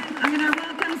 everyone, I'm going to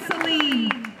welcome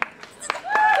Celine.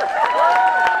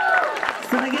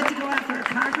 So I get to go after a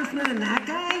congressman and that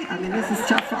guy? I mean, this is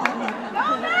tough follow-up.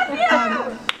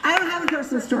 I don't have a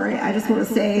personal story. I just want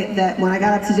to say that when I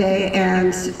got up today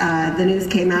and the news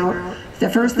came out, the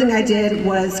first thing I did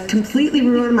was completely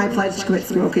ruin my pledge to quit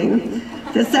smoking.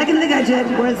 The second thing I did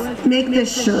was make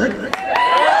this shirt.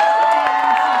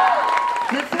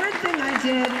 The third thing I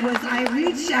did was I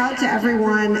reached out to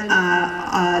everyone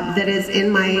that is in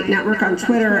my network on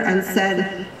Twitter and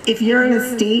said, if you're in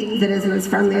a state that isn't as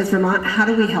friendly as Vermont, how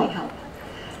do we help?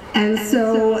 And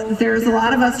so there's a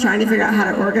lot of us trying to figure out how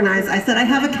to organize. I said, I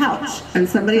have a couch. And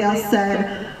somebody else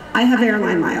said, I have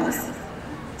airline miles.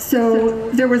 So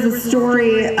there was a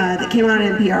story that came out on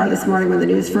NPR this morning when the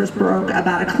news first broke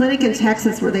about a clinic in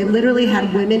Texas where they literally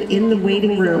had women in the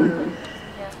waiting room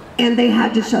and they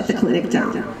had to shut the clinic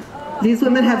down. These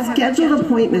women have scheduled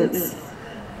appointments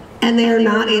and they are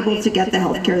not able to get the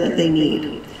health care that they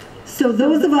need. So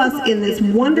those of us in this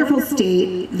wonderful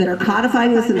state that are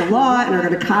codifying this into law and are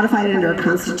going to codify it into our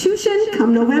Constitution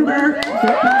come November,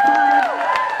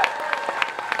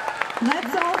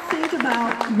 let's all think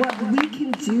about what we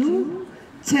can do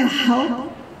to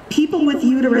help people with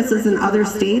uteruses in other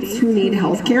states who need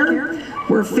health care.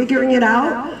 We're figuring it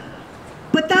out.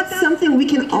 But that's something we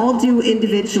can all do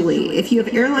individually. If you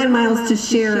have airline miles to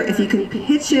share, if you can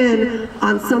pitch in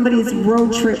on somebody's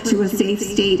road trip to a safe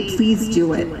state, please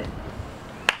do it.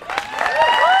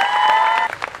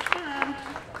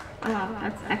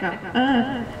 That's echo.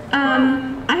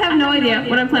 I have no idea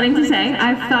what I'm planning to say.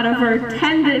 I've thought over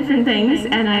 10 different things,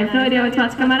 and I have no idea what's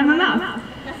about to come out of my mouth.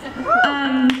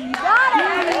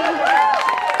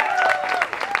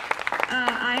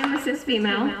 I am a cis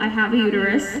female. I have a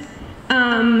uterus.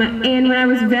 And when I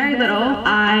was very little,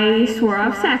 I swore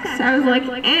off sex. I was like,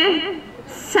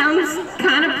 sounds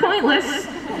kind of pointless.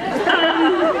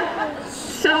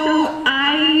 So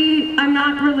I'm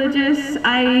not religious.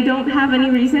 I don't have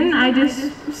any reason. I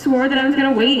just swore that I was going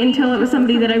to wait until it was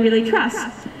somebody that I really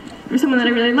trust, or someone that I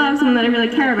really love, someone that I really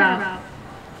care about.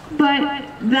 But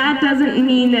that doesn't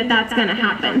mean that that's going to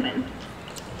happen.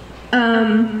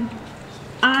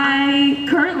 I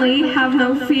currently have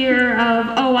no fear of,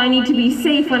 oh, I need to be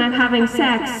safe when I'm having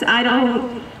sex. I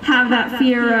don't have that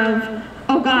fear of,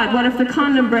 oh God, what if the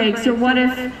condom breaks, or what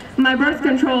if my birth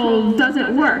control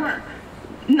doesn't work?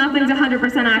 Nothing's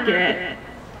 100% accurate.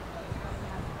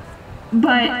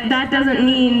 But that doesn't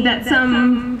mean that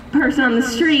some person on the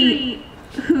street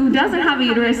who doesn't have a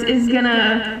uterus is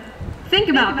gonna think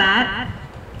about that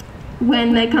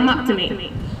when they come up to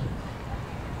me.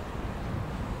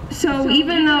 So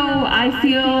even though I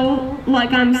feel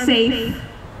like I'm safe,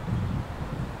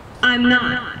 I'm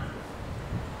not.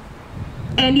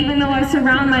 And even though I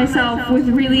surround myself with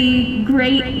really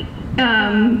great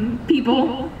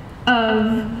people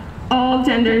of all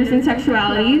genders and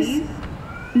sexualities,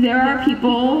 there are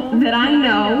people that I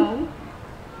know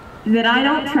that I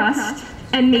don't trust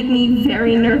and make me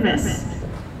very nervous.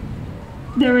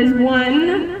 There is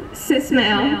one cis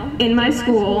male in my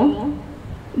school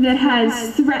that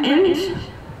has threatened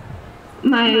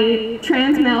my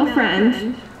trans male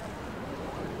friend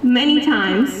many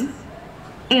times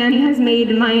and has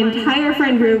made my entire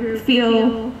friend group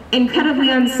feel incredibly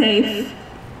unsafe.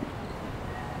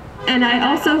 And I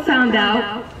also found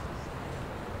out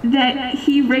that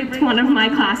he raped one of my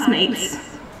classmates.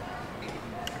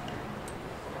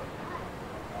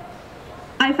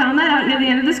 I found that out near the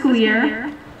end of the school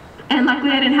year, and luckily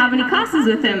I didn't have any classes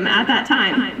with him at that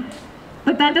time.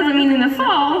 but that doesn't mean in the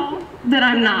fall that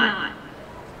I'm not.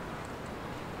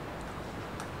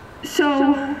 So,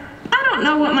 I don't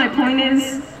know what my point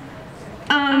is,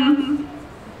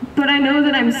 but I know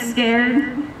that I'm scared,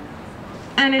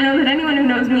 and I know that anyone who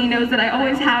knows me knows that I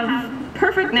always have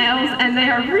perfect nails, and they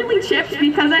are really chipped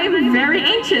because I am very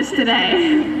anxious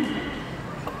today.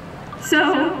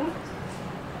 So,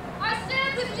 I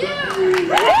stand with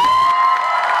you!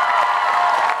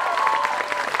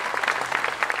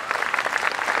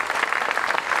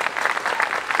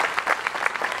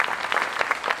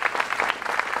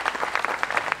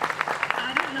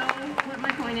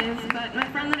 But my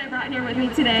friend that I brought here with me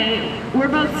today, we're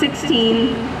both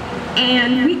 16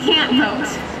 and we can't vote.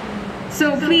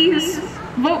 So please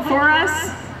vote for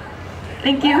us.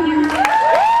 Thank you.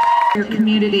 Your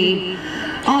community.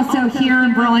 Also here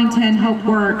in Burlington, Hope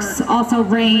Works. Also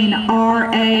RAINN,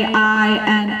 R-A-I-N-N,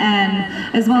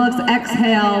 as well as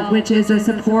Exhale, which is a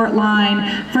support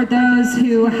line for those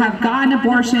who have gotten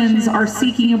abortions, are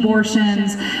seeking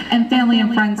abortions, and family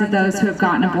and friends of those who have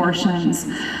gotten abortions.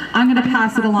 I'm going to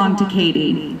pass it along to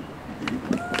Katie.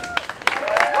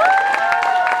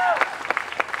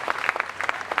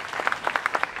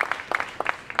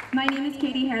 My name is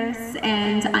Katie Harris,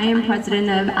 and I am president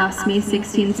of AFSCME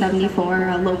 1674,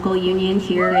 a local union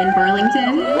here in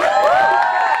Burlington.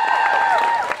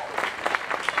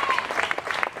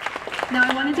 Now,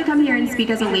 I wanted to come here and speak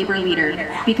as a labor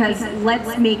leader, because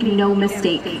let's make no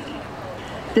mistake.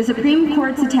 The Supreme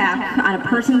Court's attack on a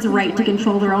person's right to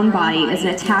control their own body is an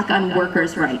attack on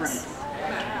workers' rights.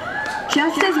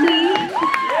 Just as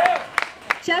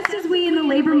we in the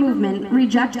labor movement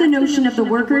reject the notion of the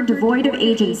worker devoid of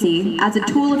agency as a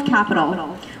tool of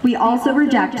capital, we also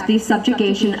reject the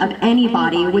subjugation of any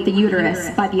body with a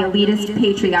uterus by the elitist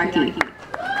patriarchy.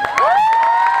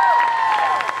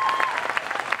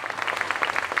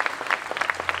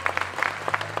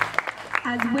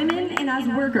 As women and as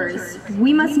workers,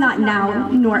 we must not now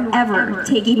nor ever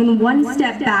take even one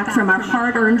step back from our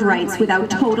hard-earned rights without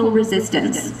total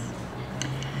resistance.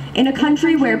 In a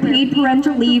country where paid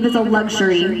parental leave is a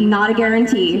luxury, not a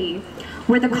guarantee,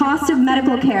 where the cost of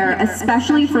medical care,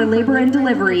 especially for labor and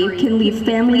delivery, can leave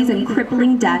families in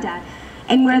crippling debt,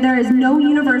 and where there is no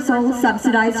universal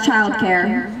subsidized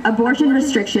childcare, abortion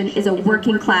restriction is a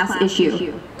working class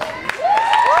issue.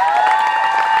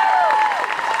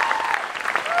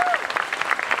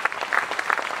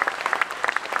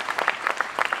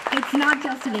 It's not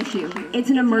just an issue, it's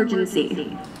an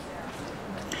emergency.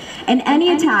 And any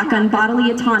attack on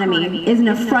bodily autonomy is an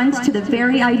affront to the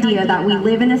very idea that we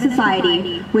live in a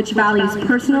society which values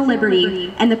personal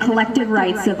liberty and the collective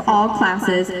rights of all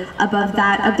classes above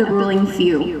that of the ruling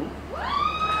few.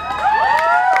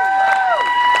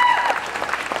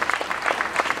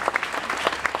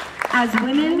 As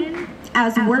women,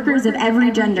 as workers of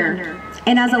every gender,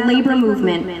 and as a labor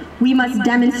movement, we must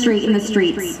demonstrate in the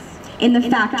streets, in the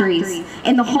factories,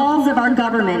 in the halls of our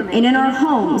government, and in our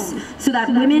homes, so that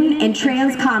women and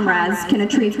trans comrades can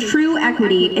achieve true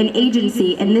equity and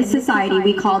agency in this society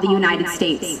we call the United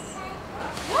States.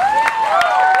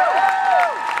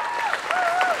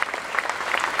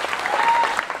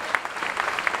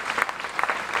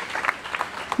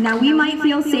 Now, we might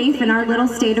feel safe in our little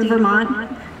state of Vermont,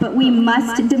 but we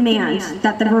must demand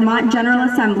that the Vermont General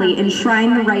Assembly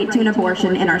enshrine the right to an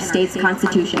abortion in our state's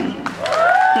constitution.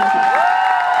 Thank you.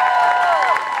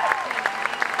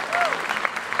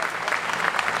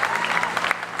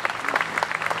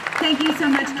 Thank you so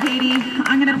much, Katie.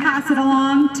 I'm going to pass it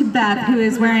along to Beth, who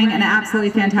is wearing an absolutely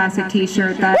fantastic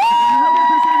t-shirt that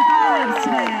 100%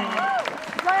 today.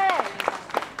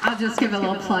 I'll just give a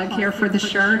little plug here for the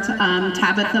shirt.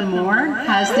 Tabitha Moore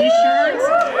has these shirts.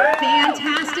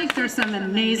 Fantastic. There's some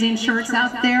amazing shirts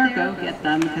out there. Go get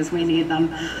them because we need them.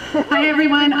 Hi,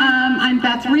 everyone. I'm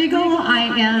Beth Regal.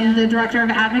 I am the Director of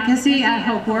Advocacy at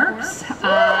Hope Works.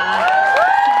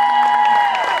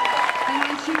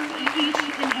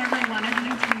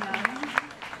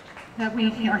 That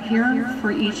we are here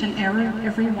for each and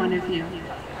every one of you.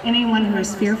 Anyone who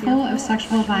is fearful of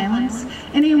sexual violence,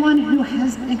 anyone who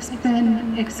has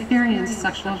experienced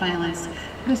sexual violence.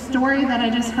 The story that I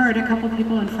just heard, a couple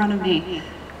people in front of me,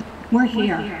 we're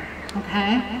here,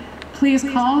 okay? Please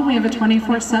call, we have a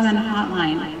 24/7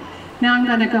 hotline. Now I'm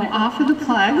gonna go off of the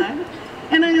plug,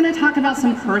 and I'm gonna talk about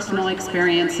some personal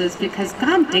experiences because,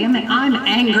 God damn it, I'm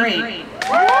angry.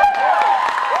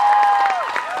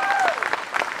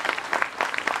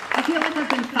 I feel like I've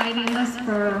been fighting this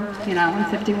for, I'm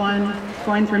 51,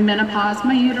 going through menopause.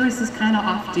 My uterus is kind of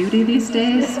off duty these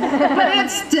days, but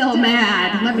it's still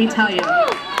mad, let me tell you.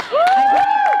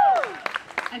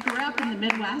 I grew up in the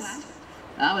Midwest,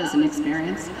 that was an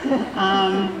experience.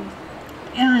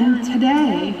 And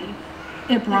today,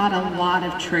 it brought a lot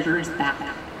of triggers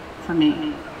back for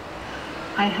me.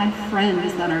 I had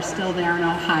friends that are still there in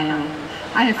Ohio.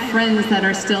 I have friends that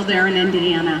are still there in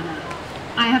Indiana.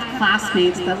 I have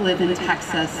classmates that live in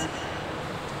Texas,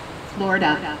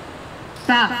 Florida.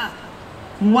 Beth,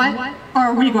 what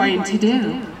are we going to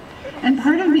do? And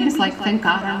part of me is like, thank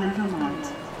God I'm in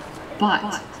Vermont.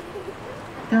 But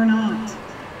they're not.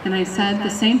 And I said the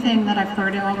same thing that I've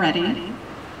heard already.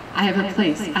 I have a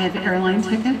place. I have airline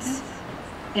tickets.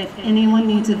 If anyone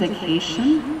needs a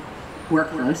vacation, we're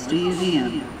close to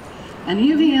UVM. And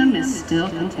UVM is still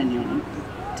continuing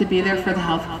to be there for the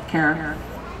health care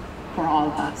for all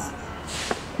of us.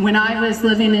 When I was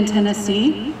living in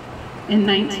Tennessee in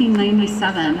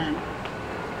 1997,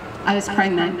 I was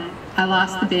pregnant. I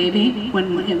lost the baby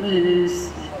when it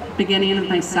was beginning of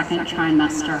my second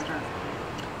trimester.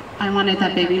 I wanted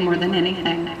that baby more than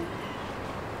anything.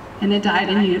 And it died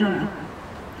in utero,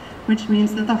 which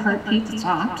means that the heartbeat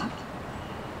stopped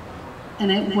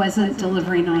and it wasn't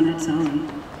delivering on its own.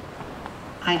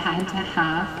 I had to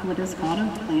have what is called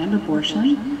a planned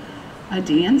abortion, a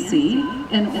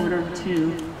DNC, in order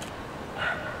to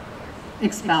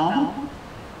expel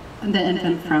the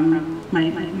infant from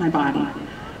my body.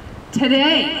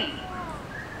 Today,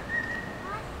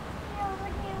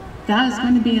 that is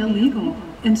going to be illegal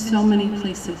in so many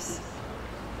places.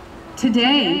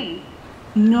 Today,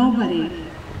 nobody,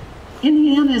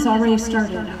 Indiana has already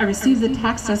started. I received the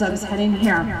text as I was heading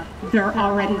here. They're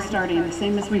already starting, the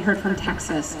same as we heard from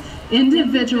Texas.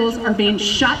 Individuals are being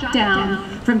shut down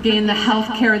from getting the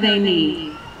health care they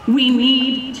need. We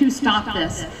need to stop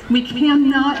this. We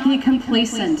cannot be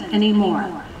complacent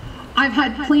anymore. I've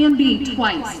had Plan B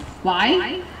twice.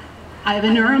 Why? I have a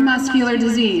neuromuscular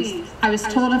disease. I was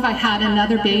told if I had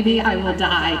another baby, I will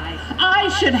die. I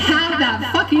should have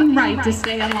that fucking right to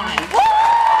stay alive.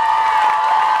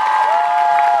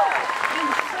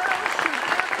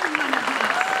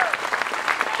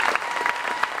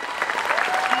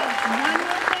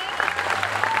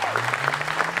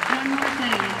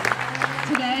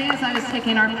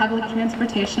 Taking our public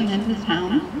transportation into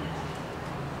town,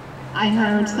 I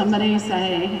heard somebody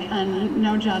say, and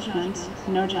no judgment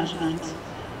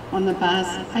on the bus,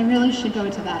 I really should go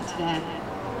to that today.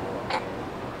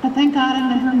 But thank God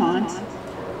I'm in Vermont.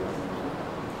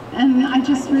 And I'm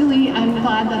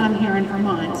glad that I'm here in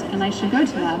Vermont, and I should go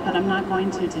to that, but I'm not going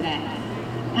to today.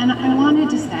 And I wanted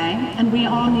to say, and we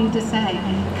all need to say,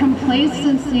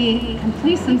 complacency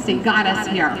got us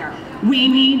here. We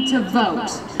need to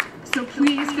vote. So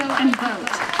please go and vote.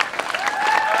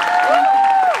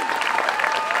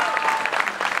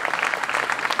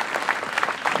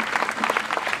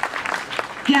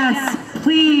 Yes,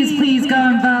 please go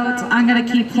and vote. I'm going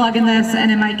to keep plugging this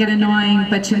and it might get annoying,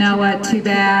 but you know what, too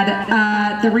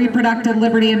bad. The Reproductive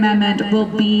Liberty Amendment will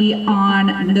be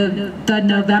on the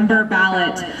November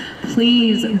ballot.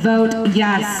 Please vote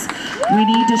yes. We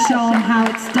need to show them how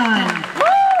it's done.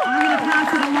 I'm going to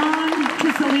pass it along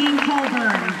to Celine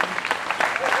Colburn.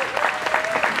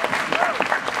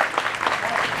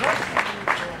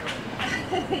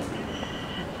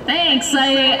 Thanks.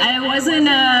 I wasn't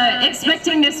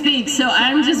expecting to speak, so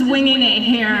I'm just winging it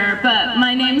here. But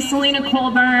my name is Selena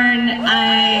Colburn.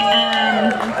 I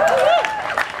am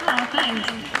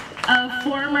a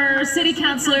former city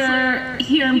councilor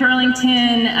here in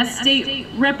Burlington, a state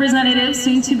representative,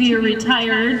 soon to be a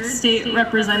retired state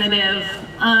representative.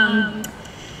 And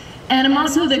I'm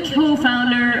also the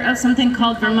co-founder of something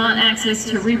called Vermont Access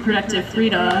to Reproductive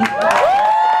Freedom.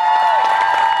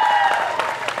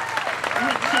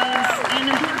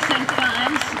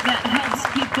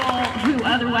 Who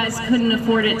otherwise couldn't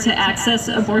afford it to access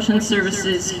abortion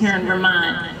services here in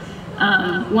Vermont.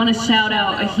 Want to shout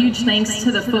out a huge thanks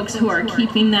to the folks who are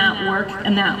keeping that work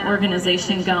and that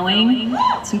organization going.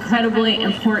 It's incredibly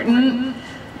important.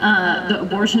 The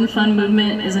abortion fund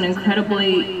movement is an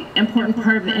incredibly important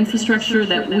part of the infrastructure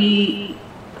that we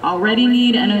already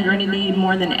need and are going to need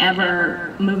more than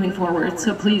ever moving forward.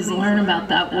 So please learn about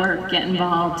that work, get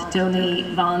involved,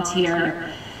 donate, volunteer.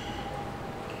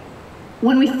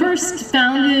 When we first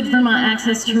founded Vermont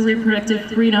Access to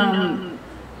Reproductive Freedom,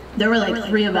 there were like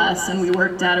 3 of us and we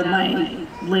worked out of my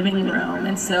living room.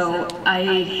 And so I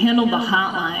handled the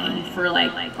hotline for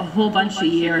like a whole bunch of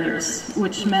years,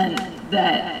 which meant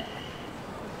that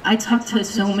I talked to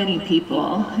so many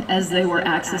people as they were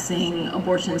accessing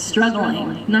abortions,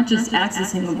 struggling, not just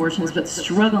accessing abortions, but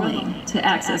struggling to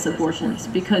access abortions.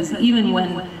 Because even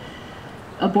when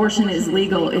abortion is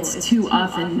legal, it's too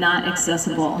often not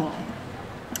accessible.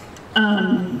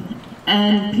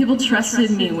 And people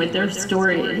trusted me with their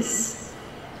stories.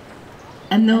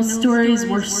 And those stories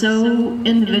were so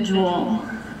individual,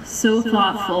 so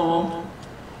thoughtful,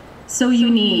 so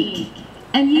unique.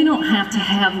 And you don't have to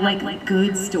have like a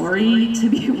good story to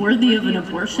be worthy of an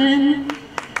abortion.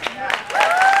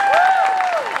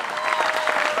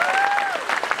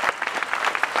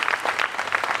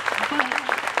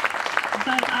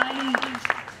 But I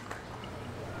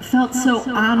felt so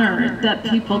honored that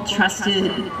people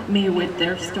trusted me with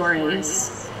their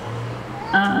stories.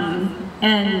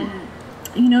 And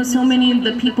you know, so many of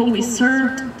the people we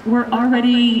served were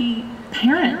already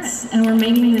parents and were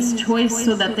making this choice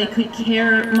so that they could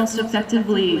care most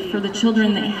effectively for the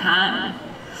children they had.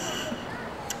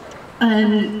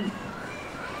 And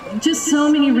just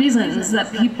so many reasons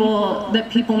that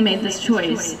people made this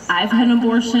choice. I've had an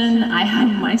abortion, I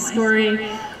have my story.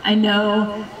 I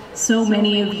know so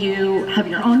many of you have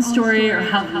your own story or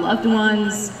have loved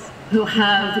ones who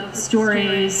have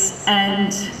stories,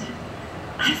 and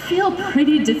I feel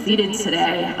pretty defeated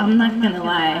today. I'm not gonna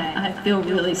lie, I feel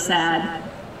really sad.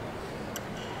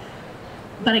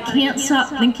 But I can't stop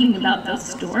thinking about those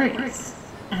stories.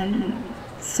 And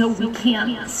so we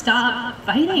can't stop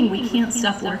fighting. We can't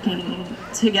stop working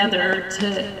together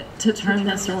to turn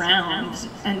this around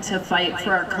and to fight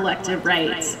for our collective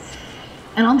rights.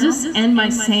 And I'll just end by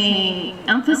saying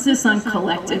emphasis on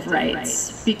collective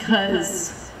rights,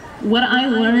 because what I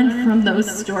learned from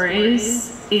those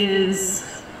stories is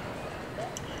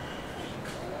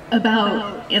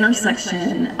about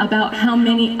intersection, about how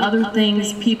many other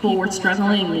things people were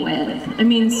struggling with. I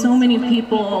mean, so many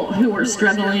people who were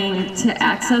struggling to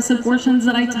access abortions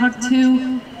that I talked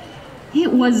to,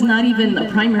 it was not even the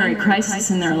primary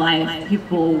crisis in their life.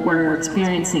 People were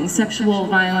experiencing sexual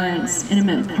violence,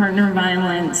 intimate partner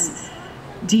violence,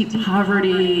 deep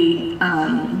poverty,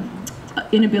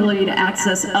 inability to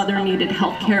access other needed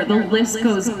health care. The list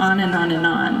goes on and on and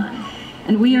on.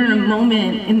 And we are in a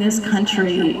moment in this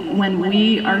country when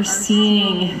we are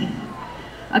seeing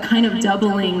a kind of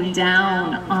doubling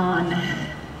down on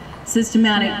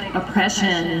systematic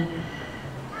oppression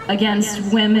against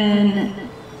women,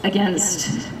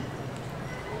 against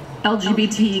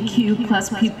LGBTQ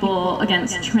plus people,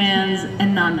 against trans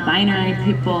and non-binary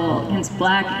people, against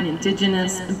Black and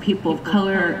Indigenous and people of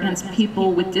color, against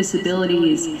people with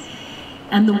disabilities.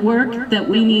 And the work that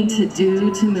we need to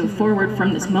do to move forward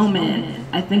from this moment,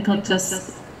 I think I'll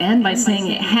just end by saying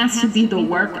it has to be the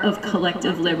work of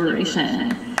collective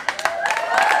liberation.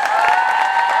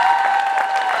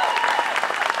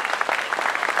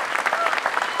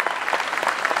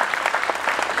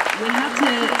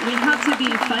 We have to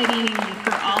be fighting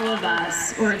for all of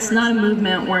us, or it's not a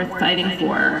movement worth fighting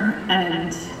for.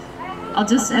 And I'll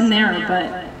just end there,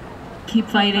 but keep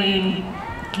fighting,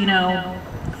 you know,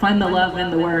 find the love in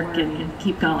the work and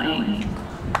keep going.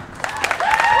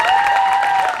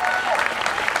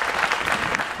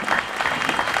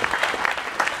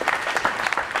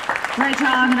 Right, y'all,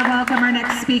 I'm going to welcome our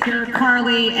next speaker,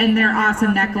 Carly, and their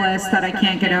awesome necklace that I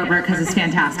can't get over because it's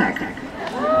fantastic.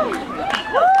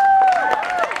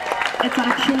 It's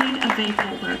actually a vape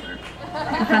holder,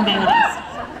 if I'm being honest.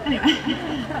 Anyway,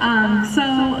 so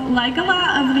like a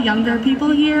lot of the younger people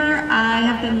here, I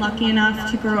have been lucky enough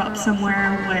to grow up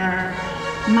somewhere where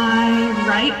my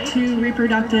right to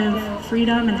reproductive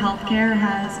freedom and healthcare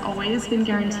has always been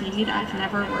guaranteed. I've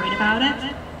never worried about it.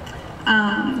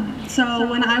 So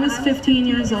when I was 15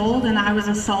 years old and I was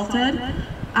assaulted,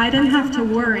 I didn't have to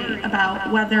worry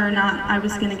about whether or not I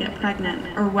was going to get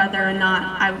pregnant or whether or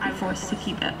not I would be forced to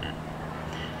keep it.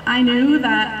 I knew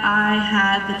that I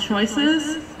had the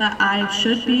choices that I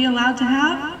should be allowed to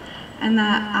have and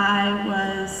that I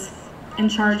was in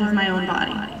charge of my own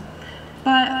body.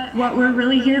 But what we're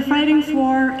really here fighting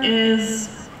for is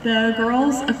the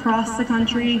girls across the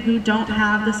country who don't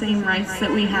have the same rights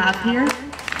that we have here, and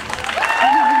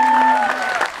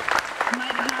who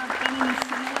might have been in a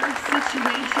similar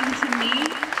situation to me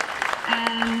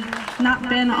and not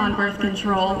been on birth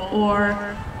control or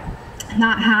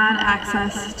not had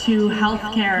access to health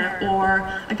care or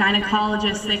a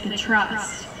gynecologist they could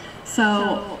trust.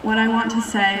 So what I want to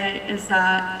say is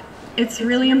that it's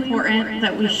really important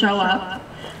that we show up,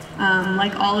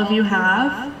 like all of you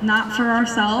have, not for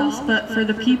ourselves, but for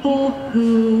the people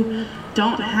who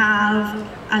don't have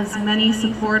as many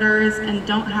supporters and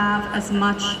don't have as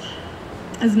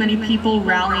many people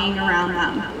rallying around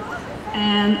them.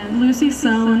 And Lucy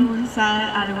Sohn said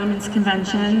at a women's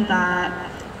convention that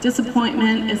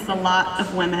disappointment is the lot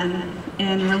of women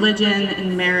in religion,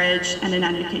 in marriage, and in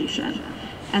education.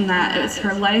 And that it's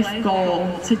her life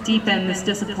goal to deepen this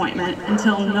disappointment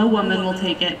until no woman will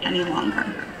take it any longer.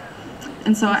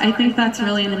 And so I think that's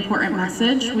really an important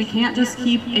message. We can't just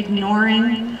keep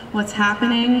ignoring what's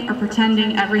happening or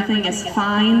pretending everything is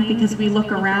fine because we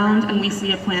look around and we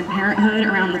see a Planned Parenthood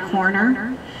around the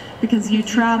corner, because you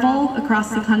travel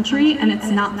across the country and it's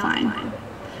not fine.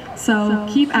 So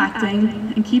keep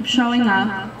acting and keep showing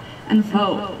up and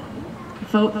vote.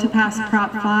 Vote to pass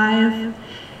Prop 5,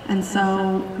 and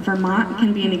so Vermont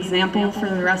can be an example for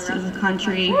the rest of the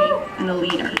country and a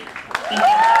leader. Thank you.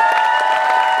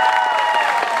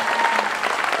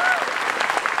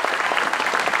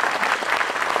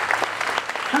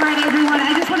 All right, everyone,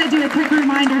 I just want to do a quick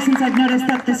reminder, since I've noticed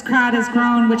that this crowd has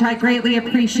grown, which I greatly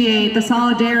appreciate. The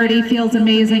solidarity feels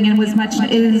amazing and is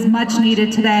much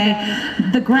needed today.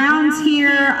 The grounds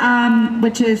here,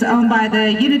 which is owned by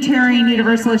the Unitarian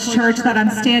Universalist Church that I'm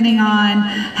standing on,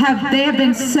 they have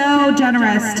been so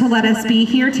generous to let us be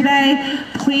here today.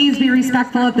 Please be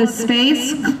respectful of this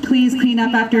space. Please clean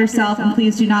up after yourself, and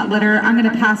please do not litter. I'm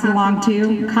going to pass it along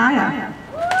to Kaya.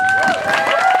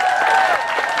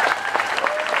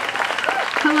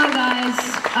 Hello guys.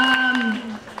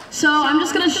 So I'm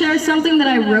just going to share something that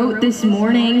I wrote this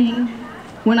morning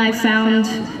when I found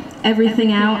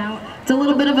everything out. It's a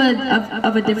little bit of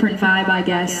a different vibe, I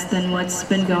guess, than what's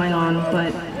been going on,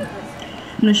 but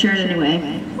I'm going to share it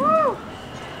anyway.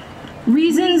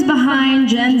 Reasons behind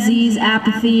Gen Z's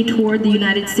apathy toward the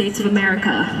United States of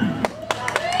America.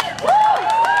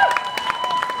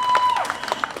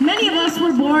 Many of us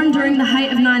were born during the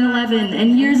height of 9/11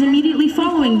 and years immediately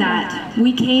following that.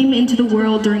 We came into the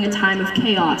world during a time of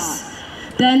chaos.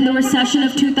 Then the recession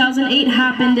of 2008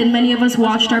 happened, and many of us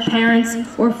watched our parents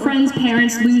or friends'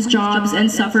 parents lose jobs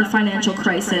and suffer financial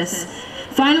crisis.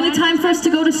 Finally, time for us to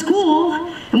go to school,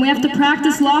 and we have to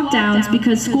practice lockdowns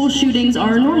because school shootings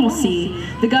are a normalcy.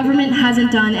 The government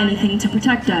hasn't done anything to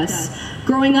protect us.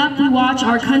 Growing up, we watch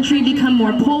our country become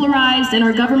more polarized and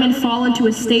our government fall into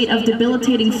a state of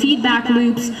debilitating feedback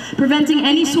loops, preventing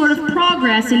any sort of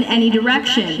progress in any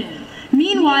direction.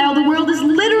 Meanwhile, the world is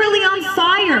literally on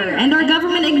fire, and our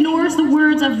government ignores the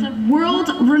words of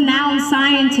world-renowned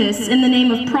scientists in the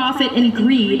name of profit and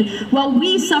greed, while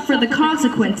we suffer the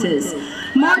consequences.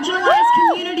 Marginalized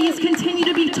communities continue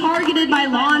to be targeted by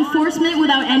law enforcement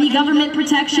without any government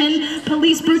protection,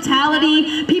 police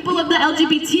brutality, people of the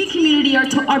LGBT community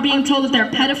are being told that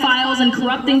they're pedophiles and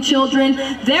corrupting children,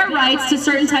 their rights to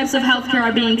certain types of healthcare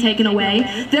are being taken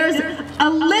away. There's a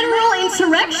literal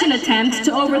insurrection attempt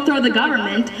to overthrow the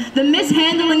government, the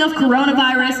mishandling of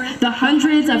coronavirus, the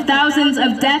hundreds of thousands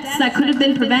of deaths that could have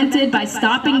been prevented by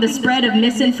stopping the spread of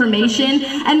misinformation,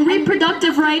 and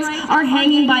reproductive rights are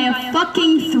hanging by a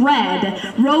fucking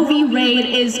thread. Roe V. Wade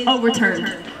is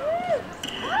overturned.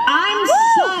 I'm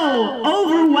so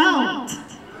overwhelmed,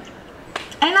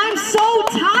 and I'm so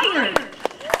tired,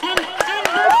 and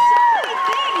there's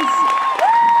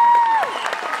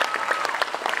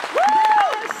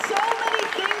so many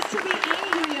things. To be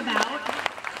angry about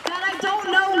that I don't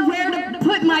know where to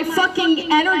put my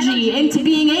fucking energy into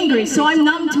being angry, so I'm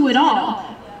numb to it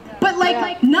all. But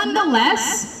like,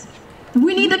 nonetheless,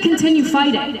 we need to continue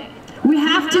fighting. We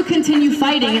have to continue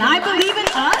fighting, and I believe in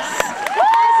us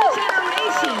as a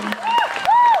generation.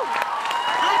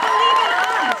 I believe in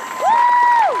us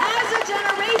as a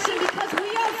generation because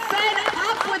we are fed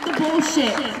up with the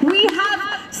bullshit. We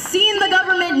have seen the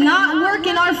government not work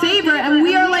in our favor, and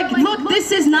we are like, look,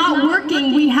 this is not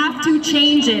working, we have to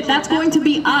change it. That's going to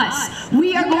be us.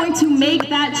 We are going to make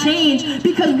that change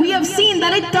because we have seen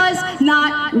that it does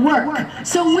not work.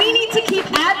 So we need to keep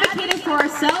advocating for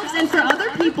ourselves and for other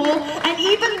people, and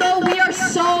even though we are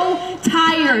so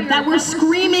tired that we're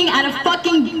screaming at a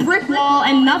fucking brick wall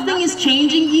and nothing is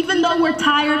changing, even though we're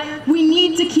tired, we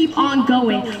need to keep on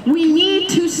going. We need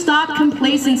to stop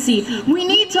complacency. We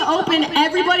need to open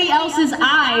everybody else's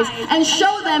eyes and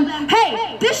show them,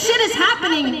 hey, this shit is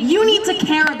happening, you need to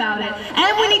care about it.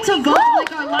 And we need to vote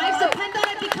like our lives depend on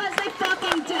it because they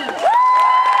fucking do.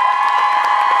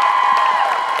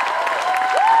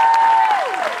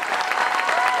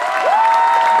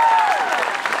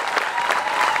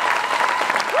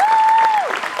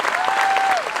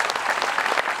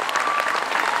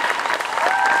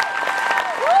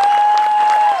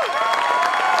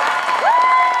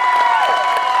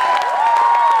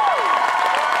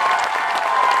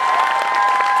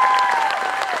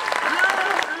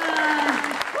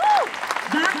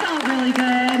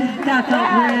 That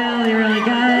felt really, really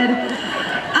good.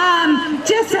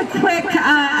 Just a quick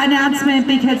announcement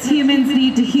because humans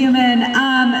need to human.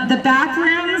 The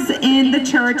bathrooms in the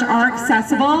church are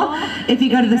accessible. If you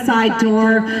go to the side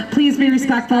door, please be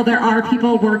respectful. There are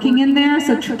people working in there,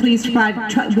 so please provide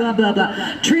blah blah blah.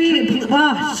 Oh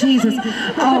Jesus!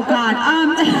 Oh God!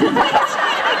 Please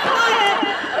try to be quiet.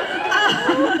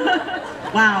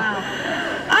 Wow!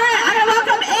 All right, I'm gonna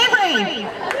welcome Avery.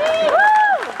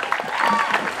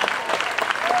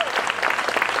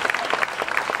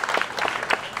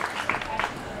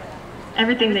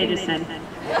 Everything they just said.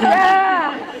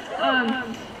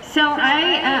 So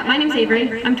my name's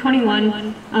Avery. I'm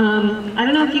 21. I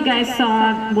don't know if you guys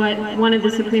saw what one of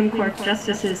the Supreme Court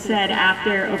justices said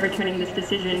after overturning this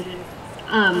decision,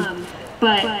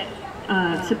 but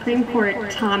Supreme Court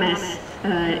Thomas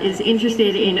is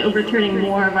interested in overturning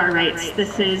more of our rights.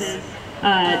 This is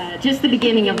just the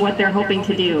beginning of what they're hoping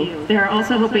to do. They're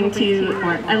also hoping to,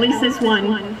 or at least this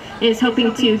one, is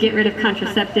hoping to get rid of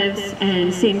contraceptives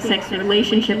and same-sex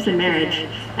relationships in marriage.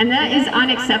 And that is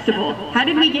unacceptable. How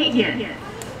did we get here?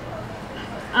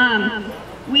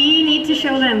 We need to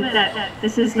show them that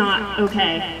this is not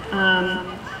okay.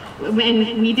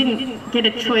 And we didn't get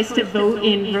a choice to vote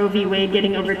in Roe v. Wade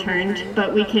getting overturned,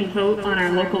 but we can vote on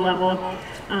our local level,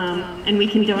 and we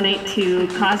can donate to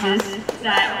causes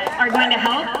that are going to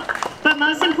help. But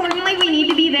most importantly, we need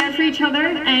to be there for each other,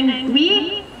 and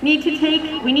we need to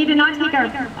not take our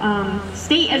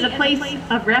state as a place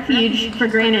of refuge for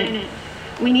granted.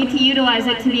 We need to utilize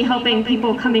it to be helping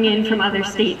people coming in from other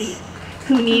states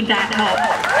who need that help.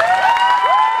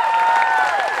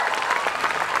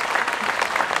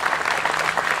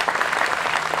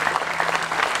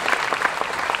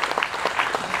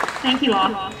 Thank you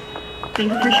all.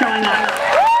 Thank you for showing up.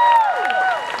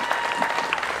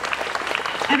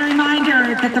 And a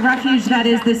reminder that the refuge that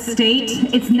is this state,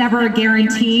 it's never a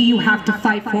guarantee. You have to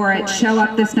fight for it. Show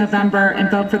up this November and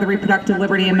vote for the Reproductive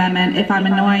Liberty Amendment. If I'm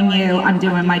annoying you, I'm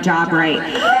doing my job right.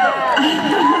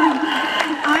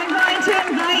 I'm going to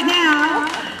invite now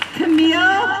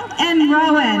Camille and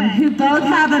Rowan, who both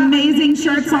have amazing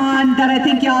shirts on that I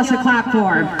think y'all should clap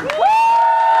for.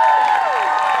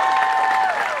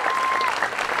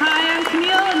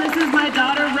 My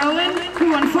daughter Rowan,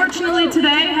 who unfortunately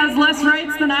today has less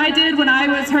rights than I did when I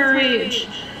was her age.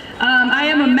 I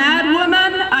am a mad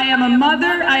woman, I am a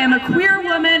mother, I am a queer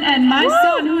woman, and my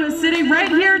son, who is sitting right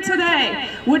here today,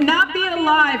 would not be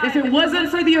alive if it wasn't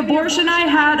for the abortion I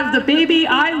had of the baby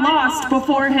I lost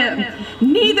before him.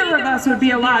 Neither of us would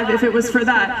be alive if it was for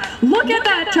that. Look at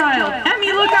that child.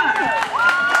 Emmy, look up.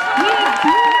 He is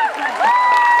beautiful.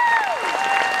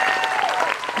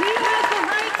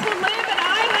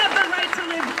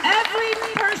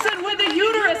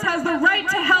 Has the right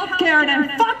to health care, and I'm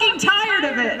fucking tired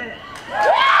of it.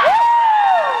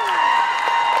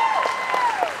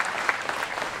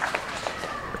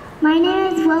 My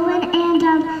name is Rowan, and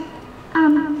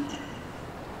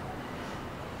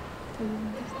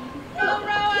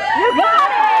You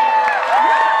got it!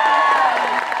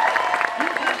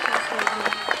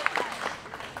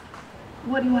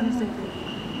 What do you want to say?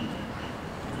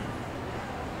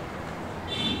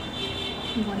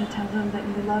 You want to tell them that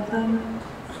you love them?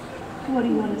 What do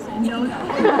you want to say? No. Yes,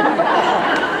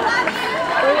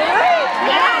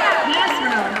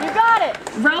 Rowan. You got it.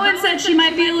 Rowan said she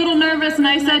might be a little nervous, and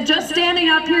I said, just standing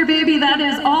up here, baby, that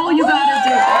is all you gotta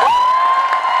do.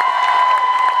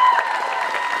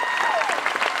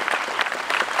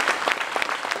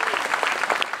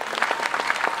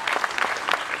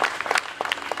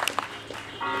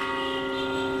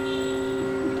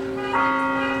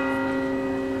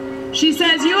 She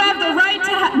says, you have the right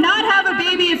to not have a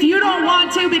baby if you don't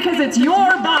want to because it's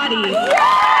your body. She is 6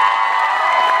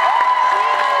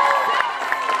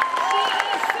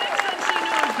 and she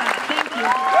knows that. Thank you.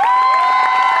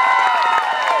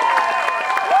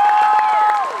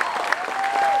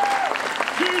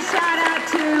 Huge shout out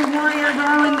to Warrior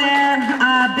Rowan there.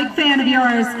 Big fan of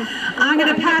yours. I'm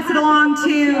going to pass it along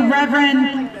to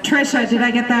Reverend Trisha. Did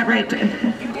I get that right?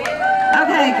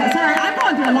 Okay, sorry, I'm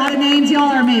going through a lot of names.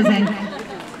 Y'all are amazing.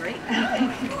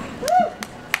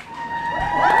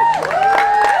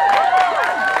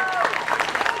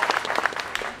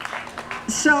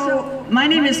 So, my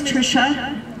name is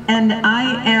Trisha, and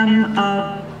I am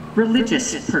a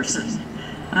religious person.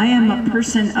 I am a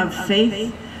person of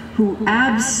faith who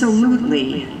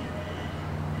absolutely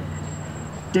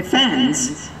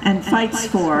defends and fights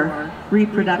for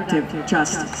reproductive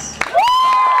justice.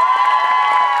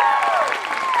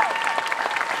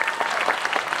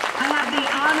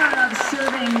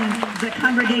 The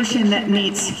congregation that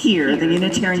meets here, the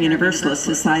Unitarian Universalist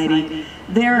Society.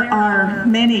 There are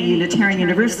many Unitarian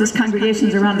Universalist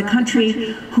congregations around the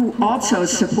country who also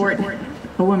support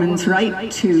a woman's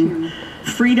right to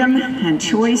freedom and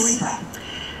choice.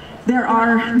 There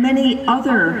are many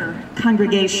other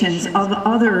congregations of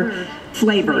other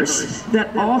flavors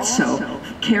that also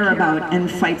care about and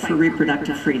fight for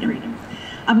reproductive freedom.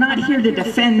 I'm not here to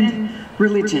defend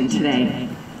religion today,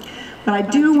 but I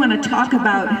do want to talk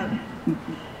about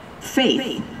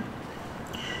faith.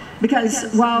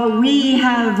 Because while we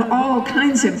have all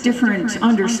kinds of different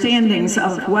understandings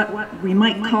of what we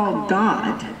might call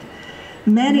God,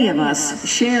 many of us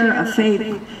share a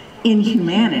faith in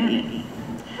humanity.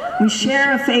 We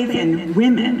share a faith in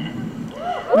women.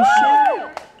 We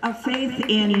share a faith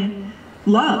in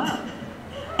love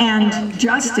and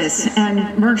justice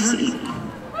and mercy.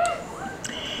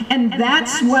 And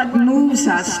that's what moves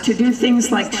us to do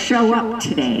things like show up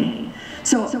today.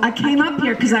 So I came up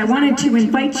here because I wanted to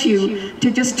invite you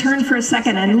to just turn for a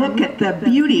second and look at the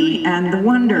beauty and the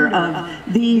wonder of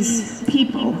these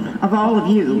people, of all of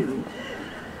you.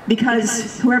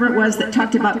 Because whoever it was that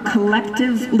talked about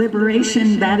collective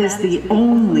liberation, that is the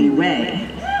only way.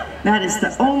 That is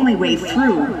the only way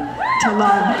through to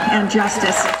love and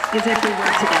justice, is if we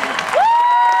work together.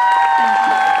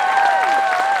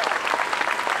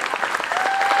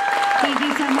 Thank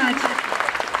you so much.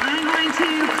 I'm going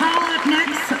to call up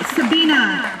next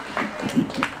Sabina.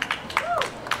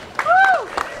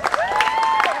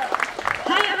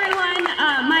 Hi everyone,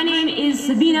 my name is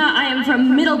Sabina. I am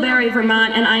from Middlebury,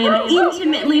 Vermont, and I am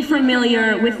intimately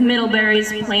familiar with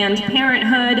Middlebury's Planned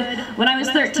Parenthood. When I was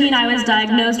 13, I was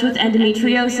diagnosed with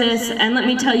endometriosis, and let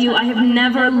me tell you, I have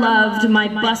never loved my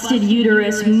busted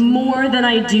uterus more than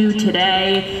I do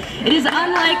today. It is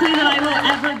unlikely that I will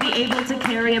ever be able to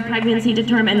carry a pregnancy to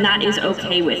term, and that is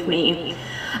okay with me.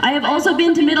 I have also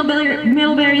been to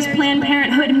Middlebury's Planned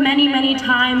Parenthood many, many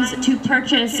times to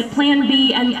purchase Plan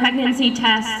B and pregnancy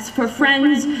tests for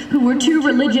friends who were too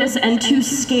religious and too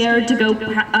scared to go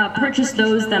purchase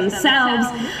those themselves.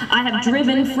 I have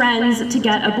driven friends to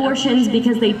get abortions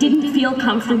because they didn't feel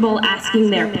comfortable asking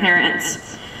their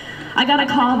parents. I got a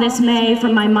call this May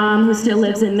from my mom who still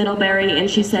lives in Middlebury, and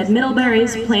she said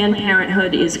Middlebury's Planned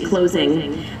Parenthood is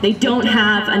closing. They don't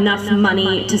have enough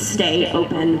money to stay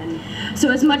open. So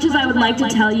as much as I would like to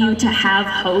tell you to have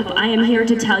hope, I am here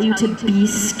to tell you to be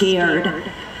scared.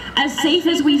 As safe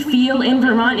as we feel in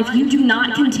Vermont, if you do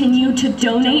not continue to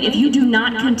donate, if you do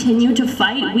not continue to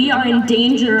fight, we are in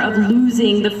danger of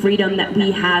losing the freedom that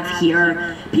we have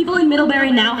here. People in Middlebury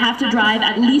now have to drive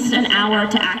at least an hour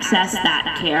to access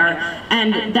that care,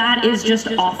 and that is just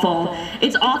awful.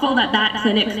 It's awful that that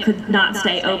clinic could not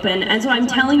stay open, and so I'm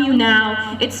telling you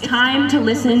now, it's time to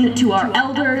listen to our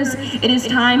elders. It is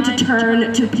time to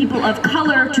turn to people of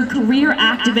color, to career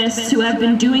activists who have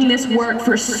been doing this work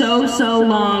for so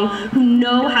long, who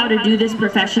know how to do this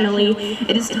professionally.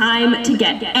 It is time to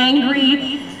get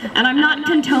angry, and I'm not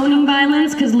condoning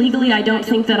violence because legally I don't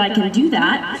think that I can do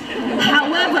that.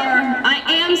 However, I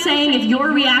am saying if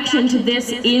your reaction to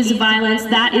this is violence,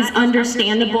 that is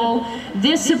understandable.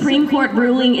 This Supreme Court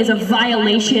ruling is a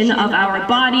violation of our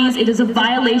bodies. It is a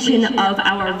violation of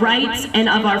our rights and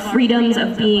of our freedoms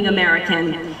of being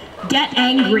American. Get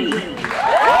angry.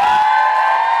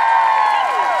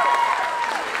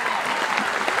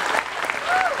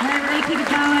 Keep it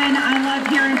going. I love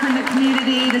hearing from the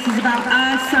community. This is about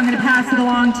us, so I'm going to pass it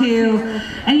along to,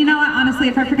 and you know what, honestly,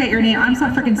 if I forget your name, I'm so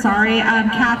freaking sorry.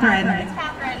 Catherine.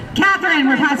 Catherine,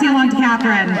 we're passing along to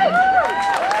Catherine.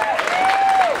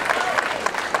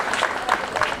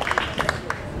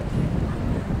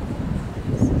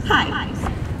 Hi.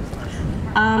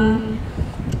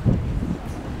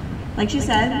 Like she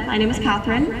said, my name is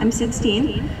Catherine. I'm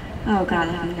 16. Oh God,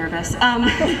 I'm nervous.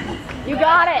 You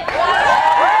got it.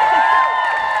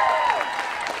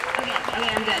 Okay,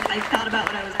 I'm good. I thought about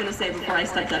what I was going to say before I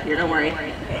stepped up here, don't worry.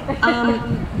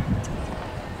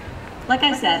 Like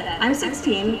I said, I'm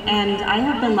 16, and I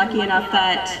have been lucky enough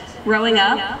that growing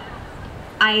up,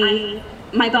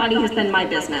 my body has been my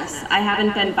business. I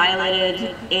haven't been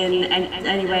violated in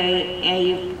any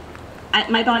way.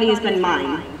 My body has been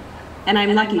mine, and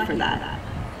I'm lucky for that.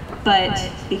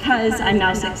 But because I'm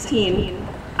now 16,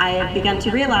 I have begun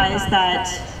to realize that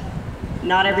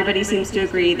not everybody seems to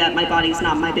agree that my body's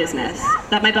not my business,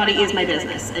 that my body is my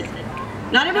business.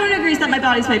 Not everyone agrees that my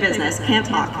body's my business. Can't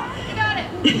talk. You got it.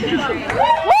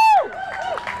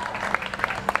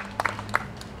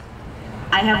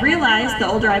 I have realized, the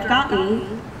older I've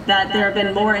gotten, that there have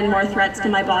been more and more threats to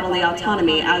my bodily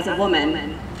autonomy as a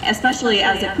woman, especially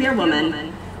as a queer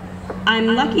woman. I'm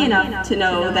lucky enough to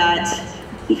know that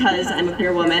because I'm a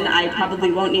queer woman, I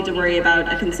probably won't need to worry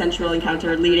about a consensual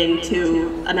encounter leading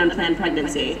to an unplanned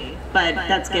pregnancy, but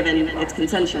that's given it's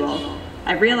consensual.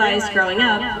 I've realized growing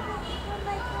up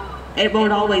it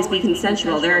won't always be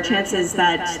consensual. There are chances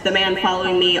that the man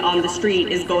following me on the street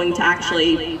is going to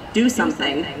actually do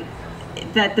something.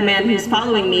 That the man who's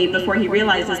following me, before he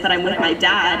realizes that I'm with my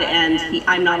dad and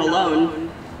I'm not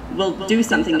alone, will do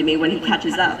something to me when he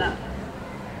catches up.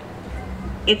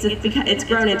 It's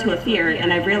grown into a fear,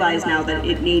 and I've realized now that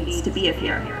it needs to be a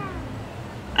fear.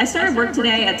 I started work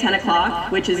today at 10 o'clock,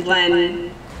 which is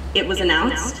when it was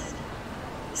announced.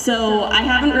 So I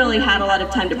haven't really had a lot of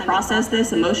time to process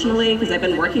this emotionally because I've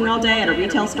been working all day at a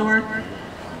retail store.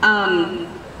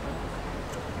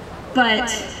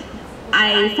 But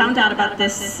I found out about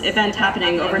this event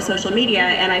happening over social media,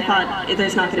 and I thought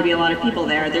there's not going to be a lot of people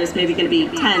there. There's maybe going to be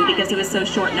 10 because it was so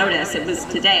short notice. It was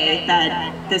today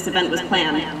that this event was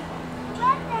planned.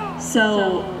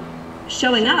 So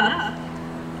showing up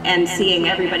and seeing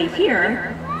everybody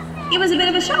here, it was a bit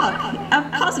of a shock, a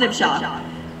positive shock.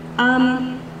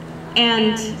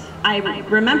 And I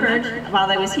remembered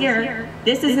while I was here,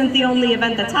 this isn't the only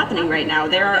event that's happening right now.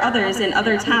 There are others in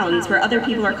other towns where other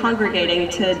people are congregating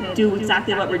to do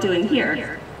exactly what we're doing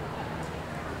here.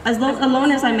 As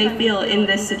alone as I may feel in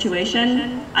this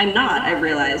situation, I'm not, I've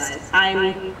realized.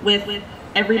 I'm with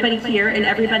everybody here and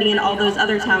everybody in all those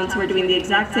other towns who are doing the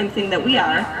exact same thing that we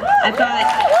are. I've got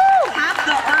half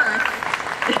the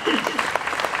earth.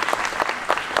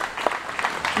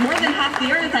 More than half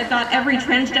the earth. I've got every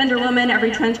transgender woman,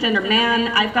 every transgender man.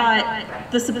 I've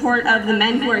got the support of the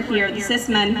men who are here, the cis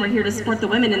men who are here to support the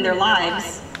women in their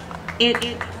lives.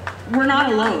 We're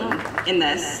not alone in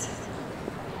this.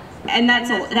 And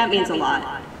that means a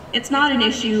lot. It's not an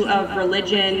issue of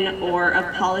religion or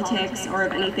of politics or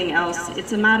of anything else.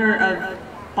 It's a matter of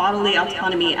bodily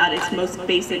autonomy at its most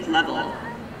basic level.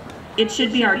 It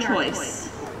should be our choice,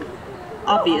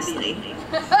 obviously.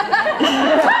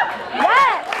 Yes!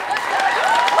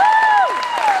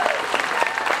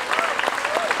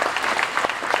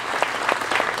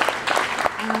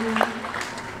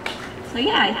 So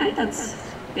yeah, I think that's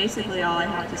basically all I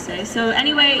have to say. So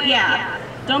anyway, yeah,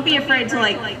 don't be afraid to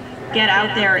like get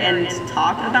out there and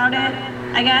talk about it,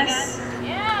 I guess.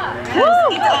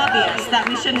 Because it's obvious that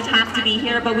we shouldn't have to be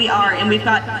here, but we are, and we've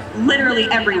got literally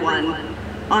everyone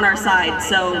on our side.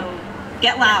 So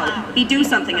get loud, do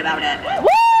something about it.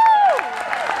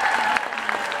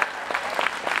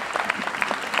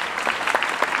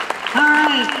 All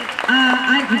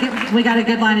right, we got a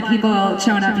good line of people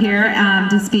showing up here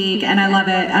to speak, and I love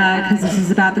it because this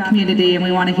is about the community and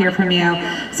we want to hear from you.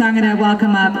 So I'm going to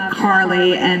welcome up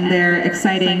Carly and their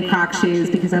exciting Croc shoes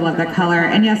because I love that color.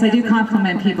 And yes, I do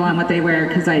compliment people on what they wear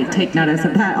because I take notice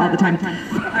of that all the time.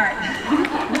 All right.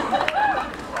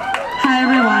 Hi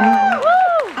everyone.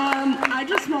 I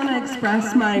just want to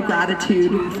express my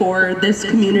gratitude for this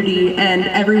community and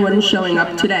everyone showing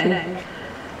up today.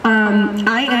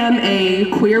 I am a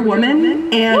queer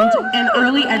woman and an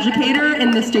early educator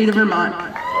in the state of Vermont.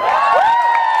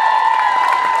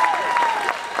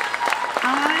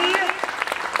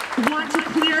 I want to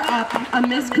clear up a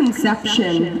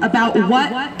misconception about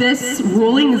what this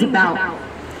ruling is about.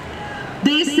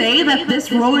 They say that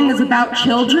this ruling is about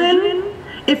children.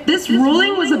 If this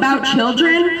ruling was about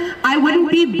children, I wouldn't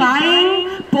be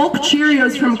buying bulk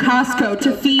Cheerios from Costco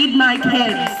to feed my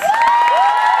kids.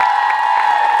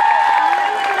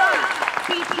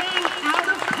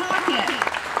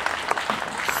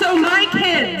 So my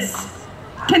kids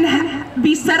can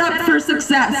be set up for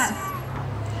success.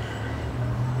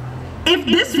 If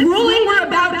this ruling were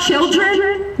about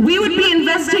children, we would be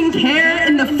investing care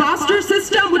in the foster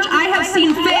system, which I have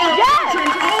seen fail children over and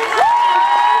over.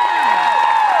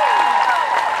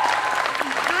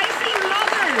 I see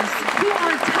mothers who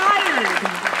are tired.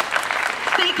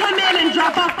 They come in and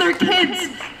drop off their kids,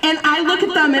 and I look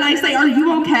at them and I say, "Are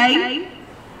you okay?"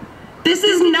 This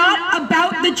is not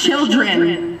about the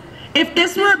children. If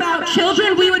this were about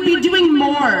children, we would be doing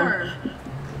more.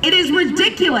 It is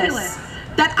ridiculous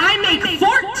that I make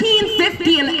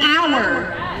 $14.50 an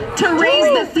hour to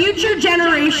raise the future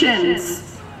generations.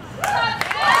 It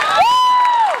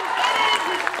is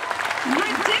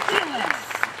ridiculous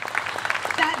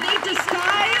that they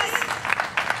disguise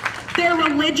their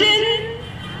religion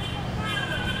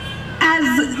as,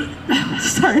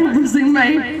 sorry, I'm losing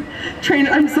my train,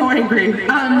 I'm so angry.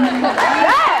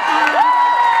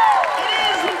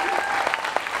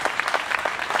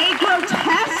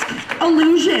 Grotesque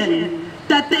illusion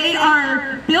that they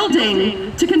are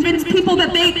building to convince people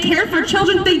that they care for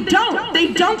children. They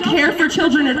don't care for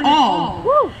children at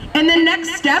all. And the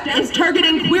next step is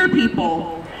targeting queer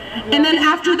people. And then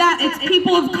after that, it's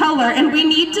people of color, and we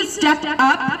need to step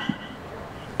up.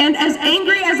 And as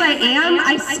angry as I am,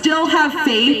 I still have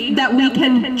faith that we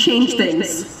can change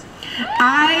things.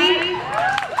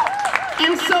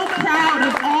 am so proud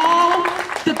of all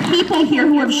the people here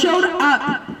who have showed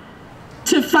up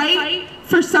to fight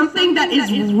for something that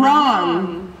is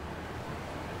wrong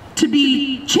to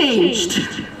be changed.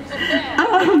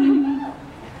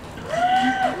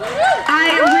 I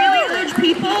really urge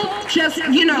people, just,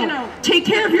 take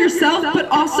care of yourself, but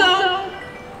also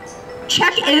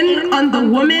check in on the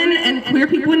women and queer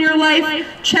people in your life.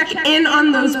 Check in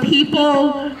on those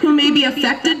people who may be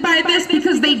affected by this,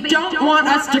 because they don't want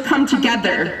us to come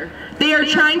together. They are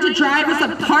trying to drive us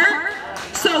apart,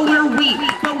 so we're weak,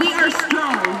 but we are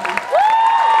strong.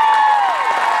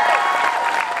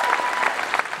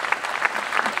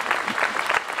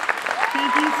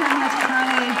 Thank you so much,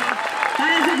 Carly.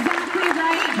 That is exactly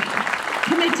right.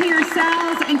 Commit to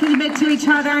yourselves and commit to each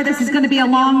other. This is going to be a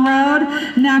long road.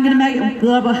 Now I'm going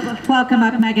to welcome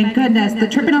up Megan. Goodness, the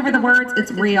tripping over the words,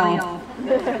 it's real.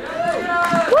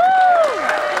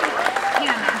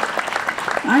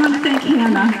 I want to thank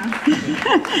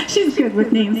Hannah. She's good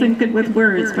with names and good with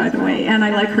words, by the way, and I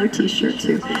like her t-shirt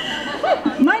too.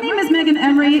 My name is Megan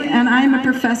Emery, and I'm a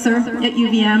professor at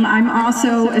UVM. I'm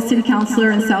also a city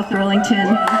councilor in South Burlington.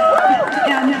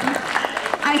 And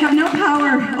I have no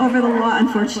power over the law,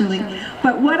 unfortunately,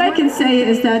 but what I can say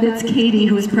is that it's Katie,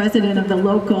 who is president of the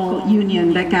local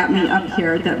union, that got me up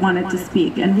here, that wanted to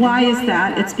speak. And why is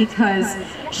that? It's because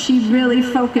she really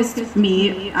focused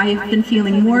me. I've been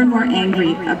feeling more and more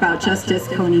angry about Justice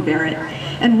Coney Barrett.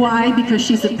 And why? Because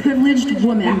she's a privileged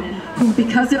woman who,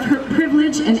 because of her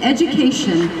privilege and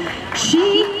education,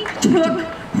 she took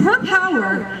her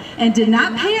power and did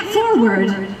not pay it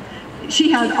forward. She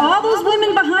had all those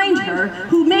women behind her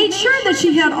who made sure that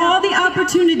she had all the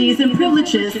opportunities and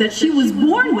privileges that she was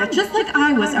born with, just like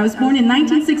I was. I was born in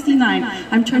 1969.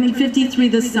 I'm turning 53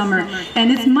 this summer,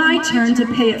 and it's my turn to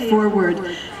pay it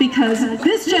forward, because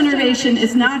this generation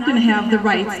is not going to have the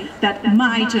rights that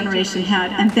my generation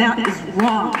had, and that is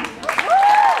wrong.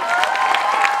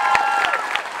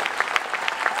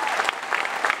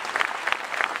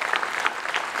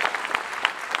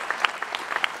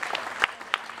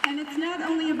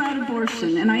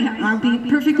 Abortion, and I'll be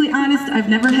perfectly honest, I've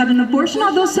never had an abortion,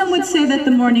 although some would say that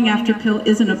the morning after pill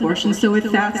is an abortion, so if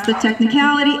that's the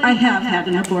technicality, I have had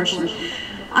an abortion.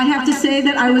 I have to say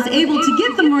that I was able to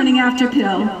get the morning after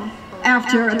pill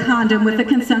after a condom with a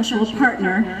consensual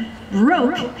partner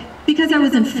broke because I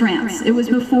was in France. It was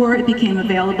before it became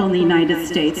available in the United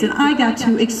States, and I got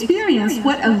to experience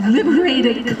what a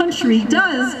liberated country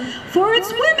does for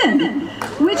its women,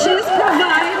 which is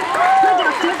provide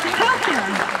productive health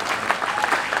care.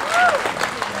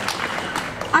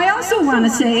 I also want to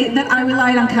say that I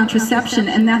relied on contraception,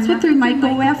 and that's what they might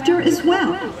go after as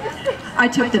well. I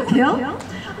took the pill,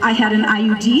 I had an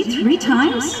IUD 3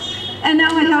 times, and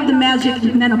now I have the magic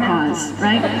menopause,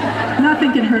 right?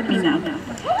 Nothing can hurt me now.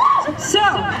 So,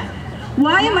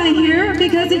 why am I here?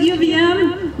 Because at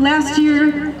UVM, last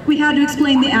year, we had to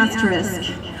explain the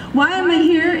asterisk. Why am I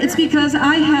here? It's because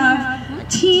I have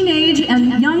teenage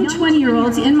and young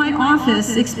 20-year-olds in my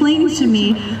office explaining to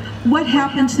me what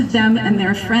happened to them and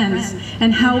their friends,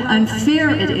 and how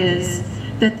unfair it is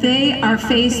that they are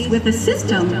faced with a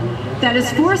system that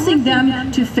is forcing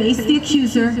them to face the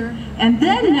accuser, and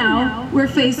then now we're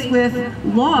faced with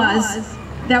laws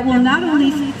that will not only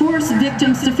force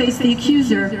victims to face the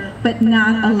accuser, but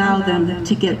not allow them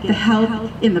to get the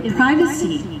help in the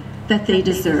privacy that they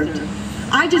deserved.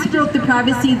 I just broke the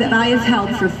privacy that I have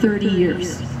held for 30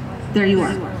 years. There you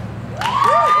are.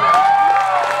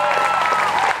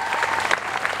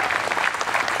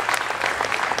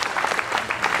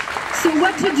 So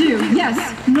what to do?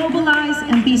 Yes, mobilize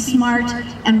and be smart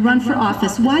and run for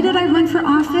office. Why did I run for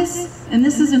office? And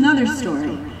this is another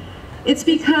story. It's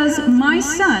because my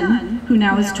son, who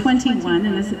now is 21,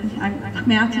 and is,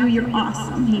 Matthew, you're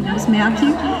awesome. He knows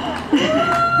Matthew.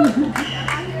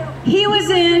 He was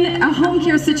in a home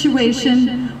care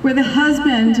situation where the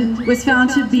husband was found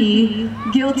to be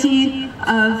guilty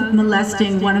of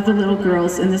molesting one of the little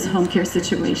girls in this home care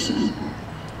situation.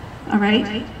 All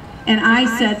right? And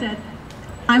I said,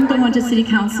 I'm going to city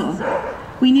council.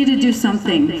 We need to do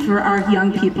something for our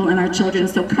young people and our children.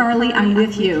 So Carly, I'm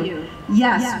with you.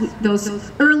 Yes,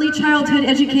 those early childhood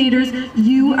educators,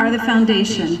 you are the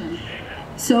foundation.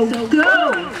 So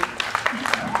go.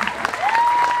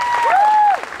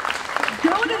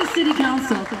 Go to the city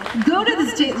council, go to the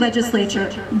state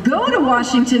legislature, go to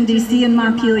Washington, D.C. and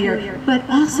Montpelier, but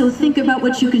also think about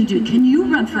what you can do. Can you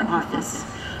run for office?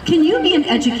 Can you be an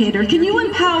educator? Can you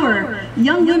empower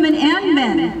young women and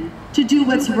men to do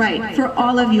what's right for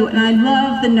all of you? And I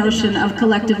love the notion of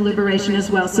collective liberation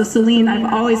as well. So Celine,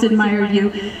 I've always admired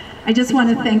you. I just want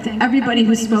to thank everybody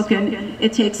who's spoken.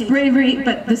 It takes bravery,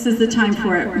 but this is the time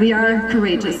for it. We are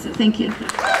courageous. Thank you. All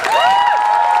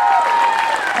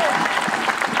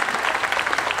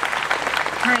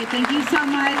right, thank you so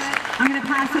much. I'm going to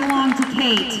pass it along to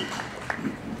Kate.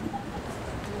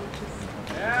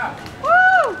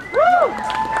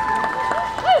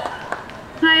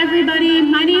 Hi everybody,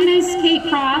 my name is Kate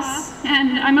Cross,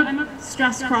 and I'm a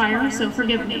stress crier, so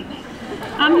forgive me.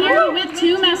 I'm here with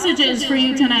two messages for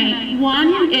you tonight.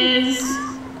 One is,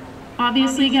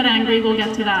 obviously get angry, we'll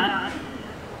get to that.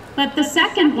 But the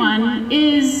second one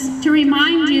is to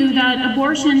remind you that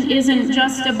abortion isn't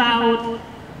just about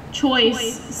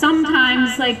choice.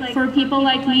 Sometimes, like for people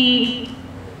like me,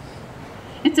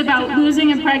 it's about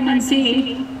losing a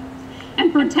pregnancy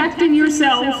and protecting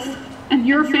yourself and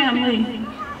your family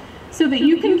so that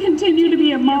you can continue to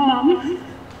be a mom.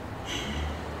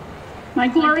 My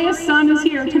glorious son is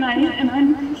here tonight, and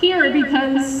I'm here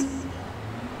because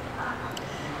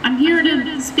I'm here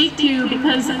to speak to you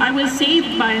because I was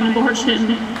saved by an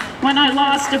abortion when I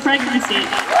lost a pregnancy.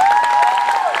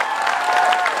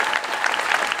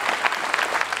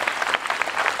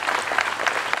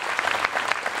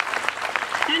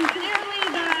 And clearly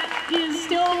that is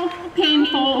still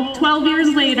painful 12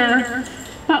 years later,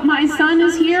 but my son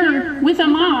is here with a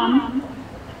mom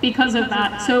because of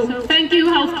that. So thank you,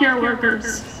 healthcare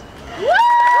workers.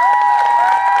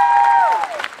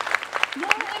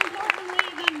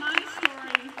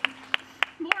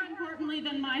 More importantly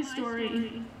than my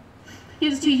story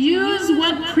is to use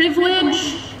what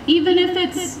privilege, even if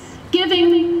it's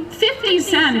giving 50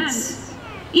 cents,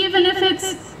 even if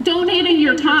it's donating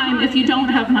your time if you don't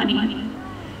have money.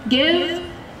 Give,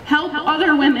 help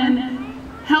other women,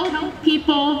 help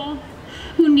people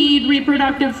who need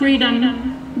reproductive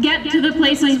freedom get to the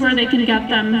places where they can get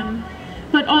them.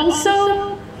 But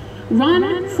also,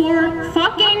 run for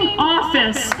fucking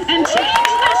office and change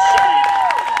this shit.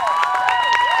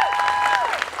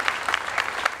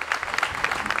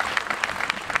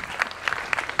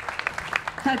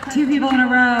 Two people in a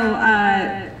row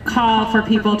call for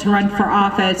people to run for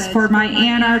office. For my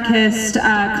anarchist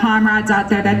comrades out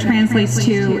there, that translates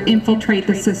to infiltrate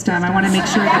the system. I want to make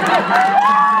sure that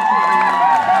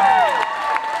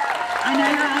I know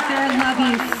you're out there. I love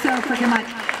you so freaking much.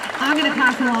 I'm going to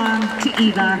pass it along to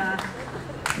Eva.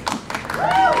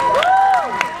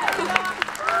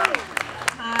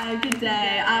 Hi, good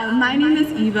day. My name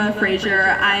is Eva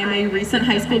Frazier. I'm a recent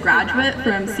high school graduate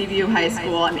from CVU High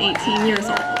School. I'm 18 years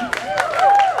old.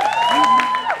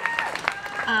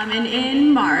 And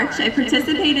in March, I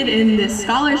participated in this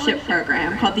scholarship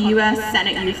program called the U.S.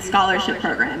 Senate Youth Scholarship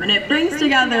Program. And it brings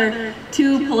together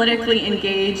two politically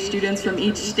engaged students from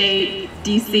each state,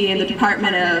 DC, and the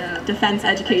Department of Defense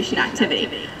Education Activity.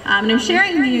 And I'm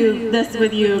sharing this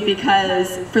with you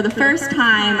because for the first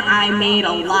time, I made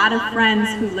a lot of friends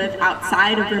who live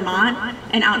outside of Vermont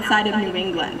and outside of New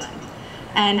England.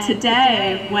 And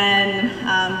today, when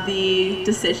the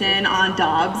decision on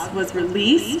dogs was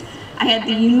released, I had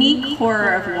the unique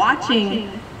horror of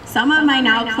watching some of my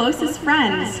now closest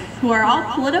friends, who are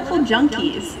all political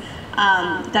junkies,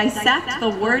 dissect the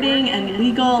wording and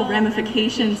legal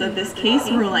ramifications of this case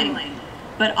ruling,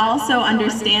 but also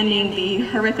understanding the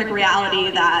horrific reality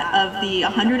that of the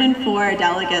 104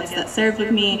 delegates that served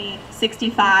with me,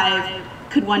 65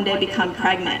 could one day become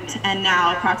pregnant, and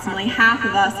now approximately half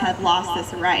of us have lost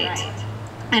this right.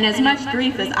 And as much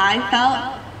grief as I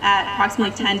felt at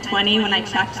approximately 10:20 when I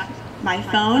checked my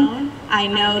phone, I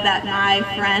know that my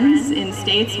friends in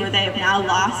states where they have now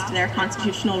lost their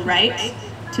constitutional right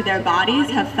to their bodies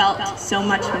have felt so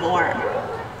much more.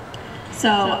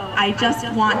 So I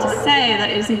just want to say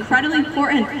that it is incredibly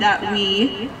important that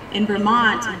we in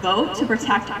Vermont vote to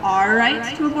protect our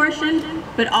right to abortion,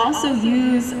 but also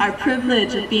use our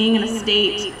privilege of being in a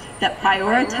state that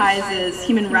prioritizes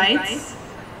human rights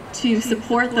to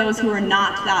support those who are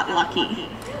not that lucky.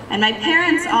 And my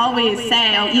parents always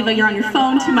say, oh, Eva, you're on your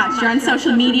phone too much, you're on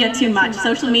social media too much,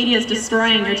 social media is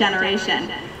destroying your generation.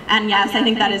 And yes, I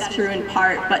think that is true in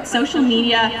part, but social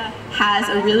media has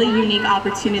a really unique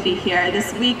opportunity here.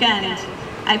 This weekend,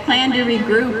 I plan to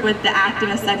regroup with the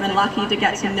activists I've been lucky to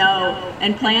get to know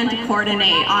and plan to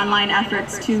coordinate online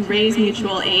efforts to raise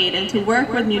mutual aid and to work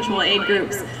with mutual aid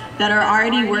groups that are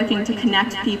already working to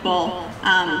connect people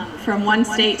from one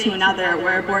state to another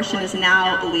where abortion is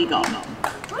now illegal.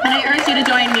 And I urge you to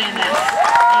join me in this.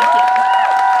 Thank you.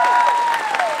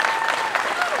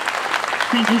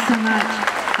 Thank you so much.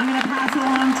 I'm going to pass it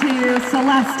along to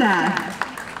Celesta.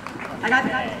 I got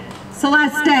that.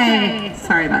 Celeste.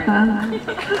 Sorry about that.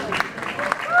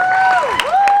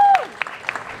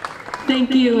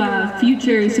 thank you,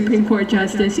 future Supreme Court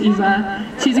Justice Eva.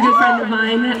 She's a good friend of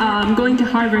mine, going to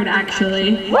Harvard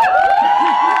actually.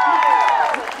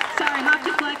 Sorry, not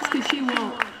to flex because she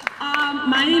won't.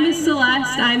 My name is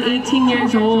Celeste, I'm 18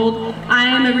 years old. I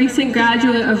am a recent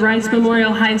graduate of Rice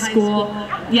Memorial High School.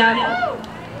 Yeah.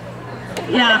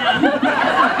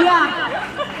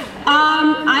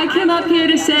 I came up here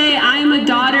to say I'm a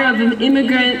daughter of an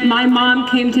immigrant. My mom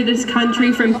came to this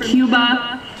country from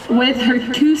Cuba with her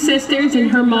 2 sisters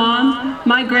and her mom,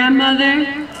 my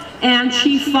grandmother, and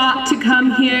she fought to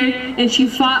come here, and she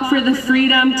fought for the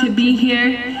freedom to be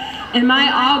here. And my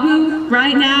Abu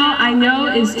right now, I know,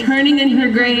 is turning in her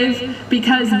grave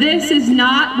because this is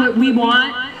not what we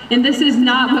want, and this is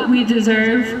not what we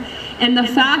deserve. And the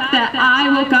fact that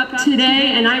I woke up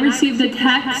today and I received a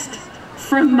text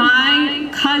from my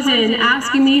cousin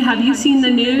asking me, have you seen the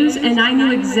news? And I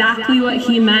knew exactly what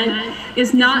he meant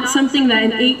is not something that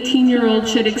an 18-year-old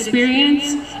should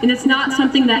experience, and it's not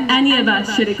something that any of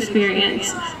us should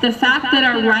experience. The fact that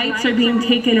our rights are being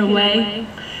taken away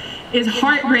is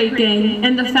heartbreaking,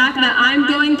 and the fact that I'm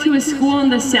going to a school in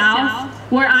the South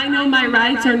where I know my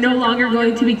rights are no longer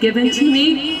going to be given to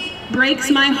me breaks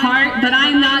my heart, but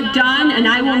I'm not done and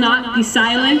I will not be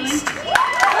silenced.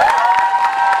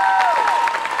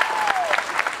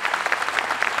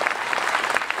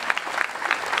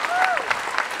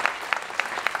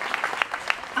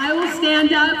 I will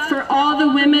stand up for all the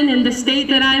women in the state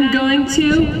that I'm going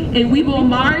to, and we will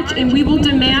march and we will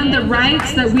demand the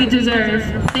rights that we deserve.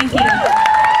 Thank you.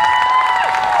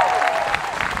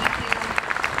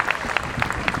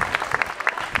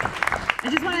 I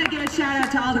just want to give a shout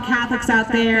out to all the Catholics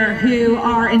out there who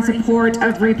are in support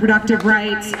of reproductive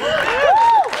rights.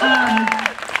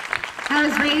 I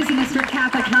was raised in a strict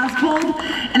Catholic household,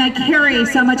 and I carry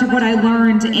so much of what I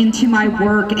learned into my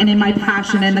work and in my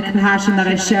passion and the compassion that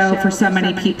I show for so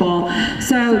many people.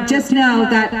 So just know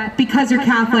that because you're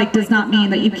Catholic does not mean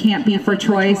that you can't be for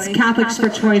choice. Catholics for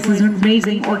Choice is an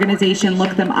amazing organization.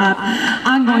 Look them up.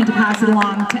 I'm going to pass it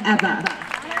along to Eva.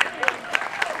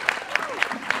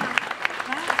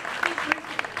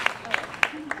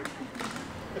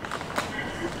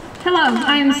 Hello,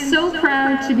 I am so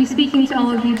proud to be speaking to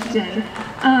all of you today.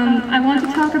 I want to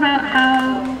talk about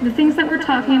how the things that we're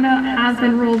talking about have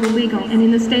been ruled illegal, and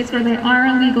in the states where they are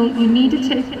illegal, you need to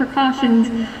take precautions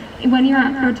when you're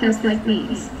at protests like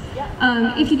these.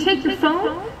 If you take your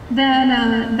phone, then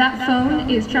that phone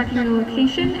is tracking your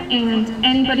location, and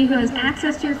anybody who has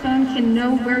access to your phone can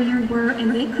know where you were,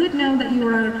 and they could know that you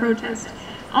were at a protest.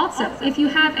 Also, if you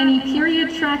have any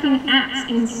period tracking apps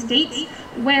in states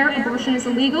where abortion is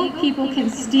illegal, people can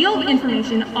steal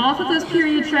information off of those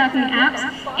period tracking apps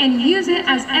and use it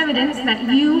as evidence that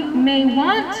you may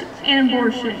want an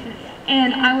abortion.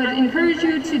 And I would encourage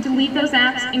you to delete those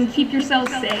apps and keep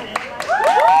yourselves safe.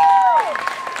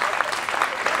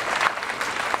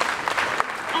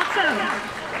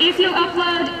 If you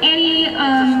upload any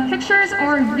pictures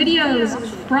or videos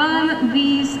from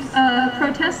these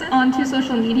protests onto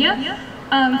social media,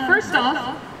 first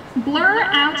off, blur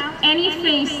out any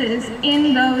faces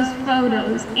in those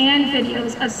photos and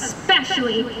videos,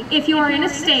 especially if you are in a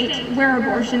state where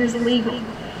abortion is legal.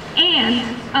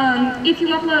 And if you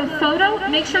upload a photo,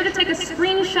 make sure to take a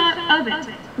screenshot of it.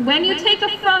 When you take a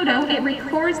photo, it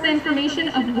records the information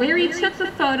of where you took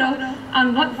the photo,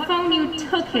 on what phone you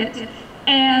took it,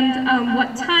 and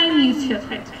what time you took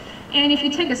it. And if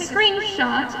you take a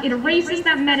screenshot, it erases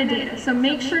that metadata. So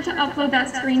make sure to upload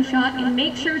that screenshot and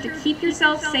make sure to keep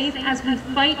yourself safe as we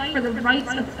fight for the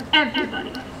rights of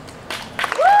everybody.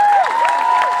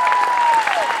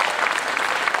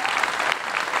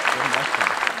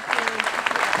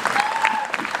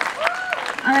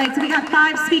 All right, so we got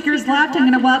 5 speakers left. I'm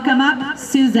going to welcome up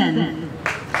Susan.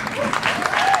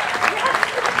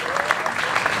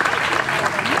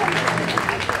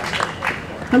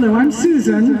 Hello, I'm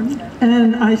Susan,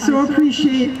 and I so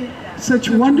appreciate such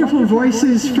wonderful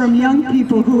voices from young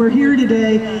people who are here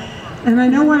today. And I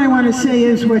know what I want to say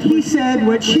is what he said,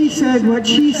 what she said, what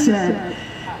she said,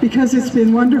 because it's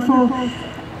been wonderful.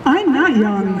 I'm not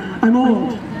young, I'm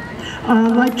old.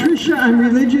 Like Tricia, I'm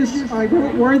religious. I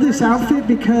wore this outfit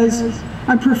because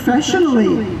I'm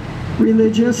professionally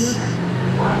religious,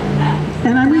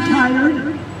 and I'm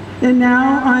retired, and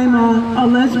now I'm a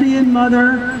lesbian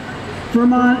mother,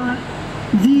 Vermont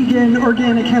vegan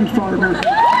organic hemp farmer.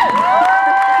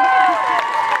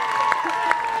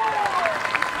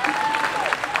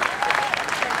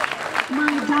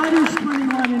 My daughter's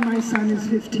 21 and my son is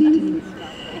 15.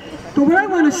 But what I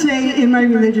want to say in my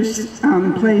religious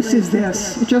place is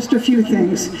this, just a few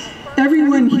things.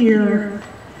 Everyone here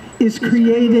is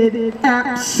created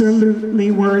absolutely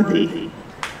worthy.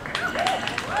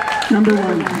 Number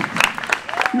one.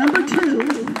 Number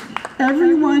two,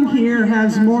 everyone here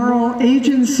has moral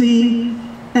agency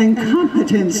and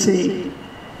competency.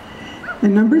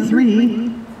 And number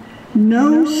three,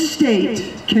 no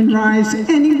state can rise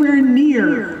anywhere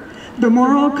near the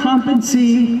moral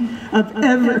competency of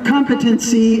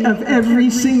every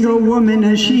single woman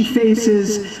as she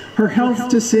faces her health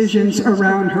decisions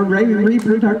around her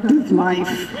reproductive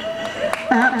life.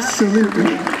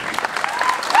 Absolutely.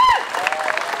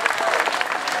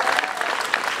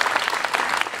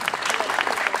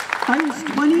 I was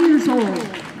 20 years old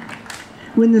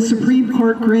when the Supreme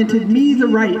Court granted me the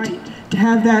right to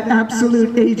have that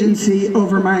absolute agency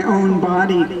over my own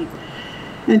body.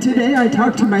 And today I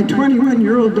talk to my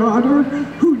 21-year-old daughter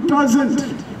who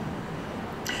doesn't.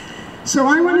 So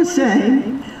I want to say,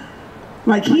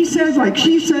 like he said, like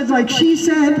she said, like she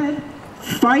said,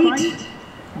 fight,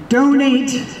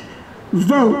 donate,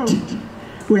 vote.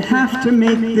 We have to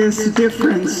make this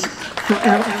difference for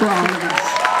all of us.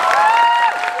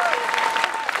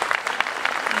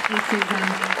 Thank you, Susan.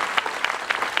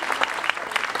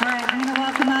 All right, I'm going to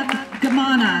welcome up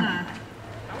Gamana.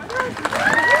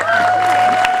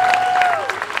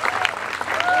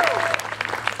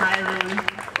 Hi, everyone.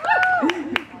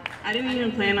 I didn't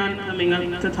even plan on coming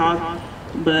up to talk,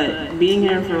 but being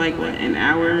here for like, what, an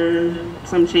hour,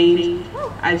 some change,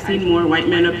 I've seen more white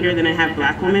men up here than I have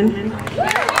black women. And that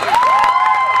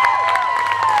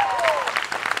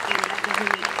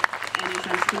doesn't make any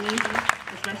sense to me,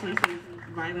 especially since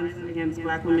violence against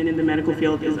black women in the medical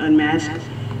field is unmatched.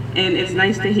 And it's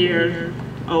nice to hear,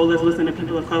 oh, let's listen to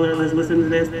people of color, let's listen to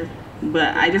this,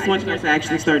 but I just want you guys to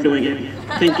actually start doing it.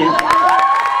 Thank you.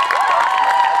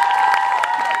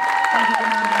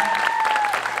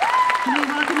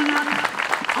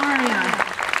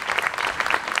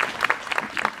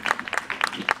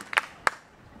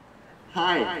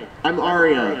 Hi, I'm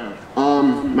Aria.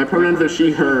 My pronouns are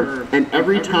she, her, and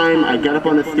every time I get up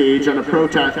on a stage on a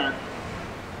protest,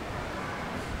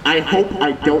 I hope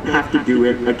I don't have to do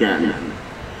it again.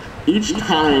 Each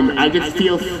time, I just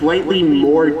feel slightly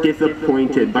more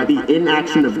disappointed by the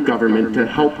inaction of government to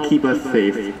help keep us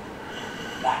safe.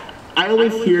 I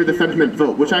always hear the sentiment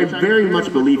vote, which I very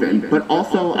much believe in, but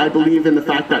also I believe in the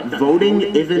fact that voting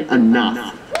isn't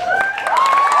enough.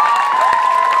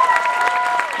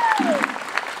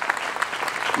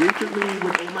 Recently,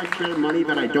 with all my spare money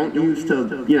that I don't use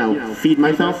to, feed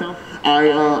myself,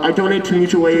 I donate to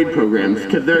mutual aid programs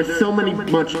because there's so much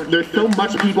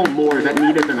people more that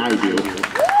need it than I do.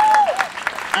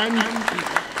 And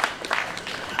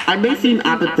I may seem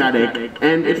apathetic,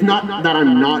 and it's not that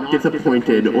I'm not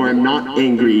disappointed or I'm not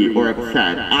angry or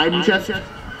upset. I'm just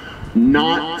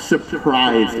not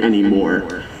surprised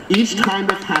anymore. Each time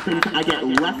this happens, I get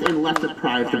less and less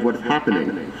surprised of what's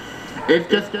happening. It's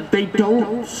just, they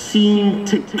don't seem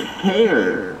to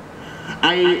care.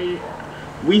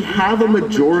 We have a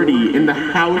majority in the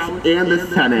House and the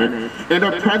Senate, and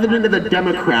our president is a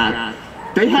Democrat.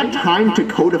 They had time to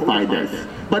codify this,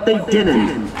 but they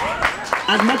didn't.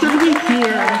 As much as we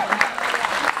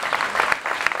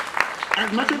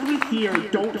hear,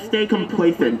 don't stay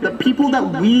complacent. The people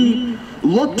that we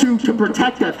look to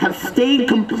protect us have stayed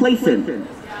complacent,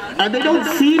 and they don't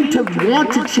seem to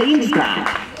want to change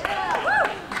that.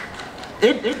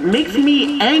 It makes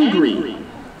me angry.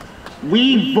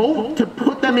 We vote to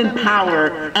put them in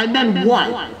power, and then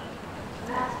what?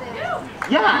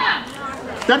 Yeah,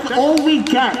 that's all we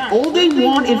get. All they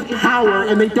want is power,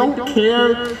 and they don't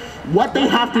care what they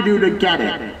have to do to get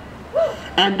it.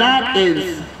 And that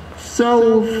is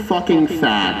so fucking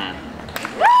sad.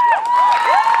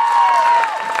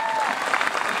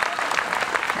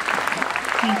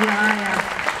 Thank you, Aria.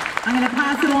 I'm going to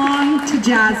pass it along to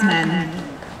Jasmine.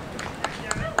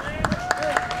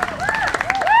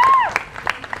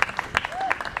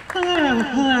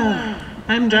 Hello.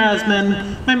 I'm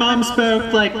Jasmine. My mom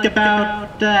spoke like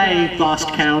about, I lost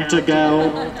count ago.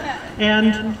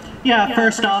 And yeah,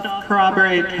 first off,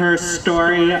 corroborate her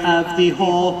story of the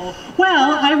whole,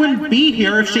 well, I wouldn't be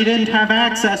here if she didn't have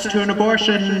access to an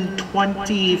abortion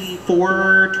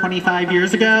 24, 25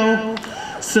 years ago.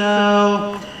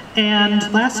 So,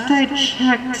 and last I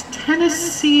checked,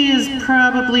 Tennessee is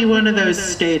probably one of those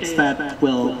states that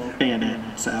will ban it.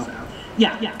 So,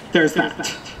 yeah, there's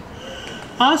that.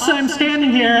 Also, I'm standing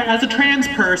here as a trans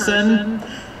person.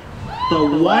 The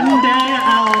one day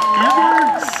I'll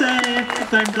ever say that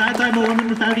I'm glad that I'm a woman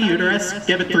without a uterus,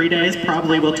 give it 3 days,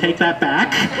 probably will take that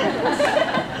back.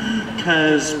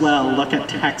 Because, well, look at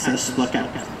Texas, look at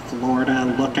Florida,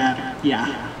 look at, yeah.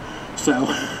 So,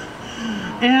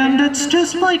 And it's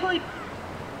just like,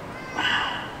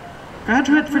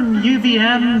 graduate from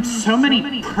UVM, so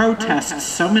many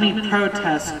protests,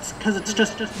 because it's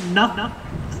just nothing.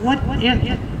 What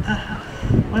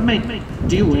am I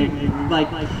doing? Like,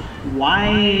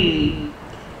 why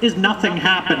is nothing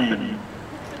happening?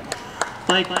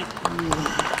 Like, I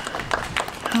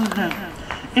don't know.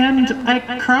 And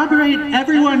I corroborate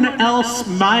everyone else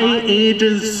my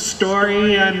age's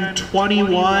story. I'm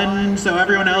 21, so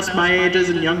everyone else my age's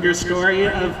and younger story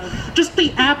of just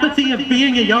the apathy of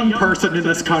being a young person in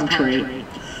this country.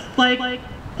 Like,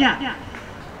 yeah.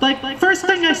 Like, first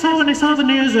thing I saw when I saw the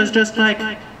news was just like,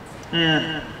 okay,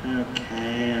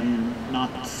 I'm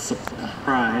not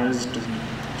surprised and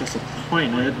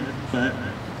disappointed, but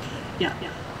yeah.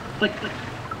 Like,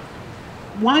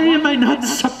 why am I not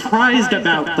surprised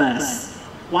about this?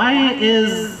 Why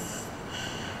is...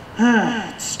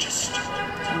 it's just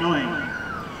annoying.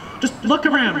 Just look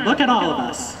around, look at all of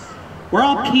us. We're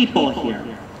all people here.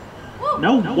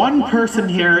 No one person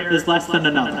here is less than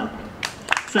another.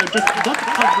 So just look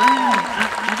around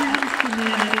at everyone's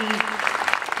community.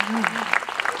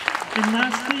 And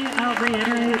lastly, I'll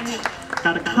reiterate,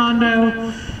 got a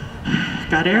condo,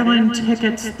 got airline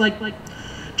tickets, like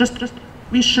just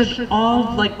we should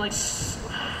all, like,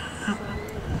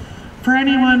 for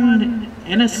anyone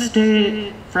in a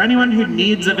state, for anyone who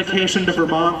needs a vacation to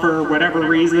Vermont for whatever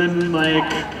reason,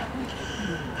 like,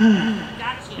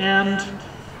 and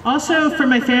also for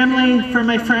my family, for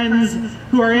my friends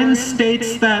who are in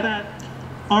states that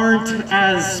aren't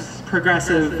as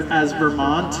progressive as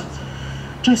Vermont,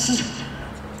 just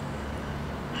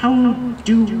how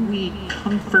do we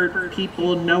comfort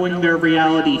people knowing their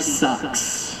reality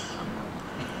sucks?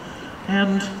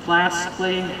 And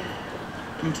lastly,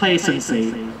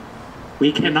 complacency.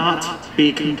 We cannot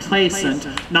be complacent.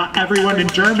 Not everyone in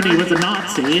Germany was a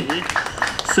Nazi,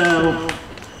 so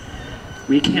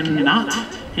we cannot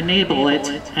enable it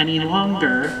any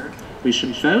longer. We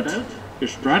should vote, we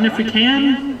should run if we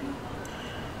can,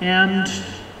 and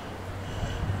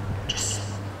just,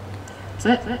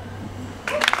 that's it.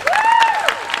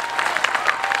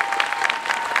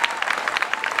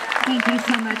 Thank you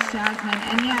so much, Jasmine.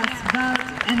 And yes, vote,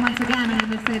 and once again, I'm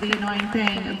going to say the annoying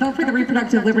thing, vote for the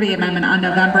Reproductive Liberty Amendment on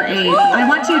November 8th. I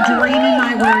want you dreaming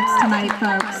my words tonight,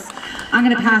 folks. I'm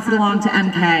going to pass it along to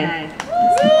MK.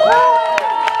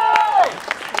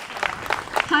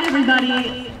 Hi,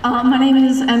 everybody. My name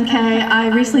is MK. I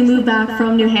recently moved back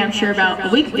from New Hampshire about a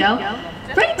week ago.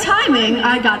 Great timing,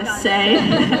 I gotta say.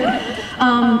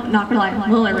 Not gonna lie, I'm a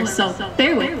little nervous, so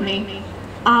bear with me.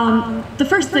 The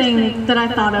first thing that I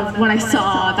thought of when I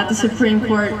saw that the Supreme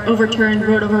Court overturned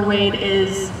Roe v. Wade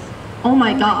is, oh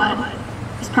my God,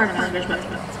 it's part of my language, but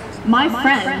my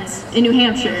friends in New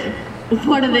Hampshire,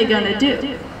 what are they gonna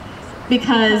do?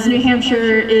 Because New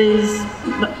Hampshire is,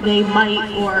 they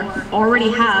might or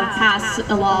already have passed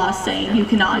a law saying you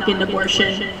cannot get an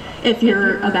abortion if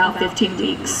you're about 15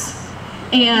 weeks.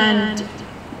 And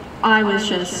I was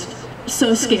just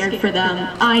so scared for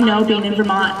them. I know being in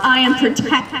Vermont, I am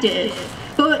protected,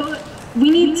 but we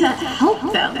need to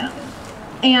help them.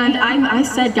 And I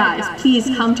said, guys, please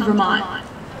come to Vermont.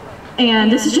 And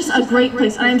this is just a great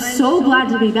place. I'm so glad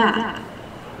to be back.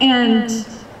 And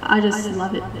I just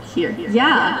love it here.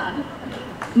 Yeah.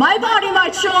 My body, my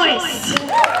choice.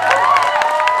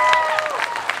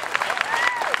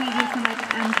 Thank you so much,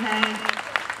 MK.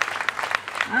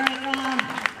 All right, well,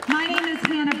 my name is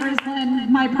Hannah Brislin.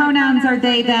 My pronouns are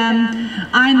they, them.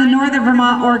 I'm the Northern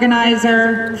Vermont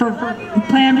organizer for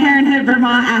Planned Parenthood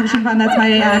Vermont Action Fund. That's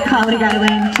my colleague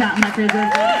Eileen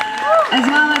Chapman-Cruises. As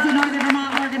well as the Northern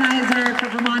Vermont organizer for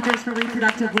Vermonters for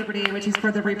Reproductive Liberty, which is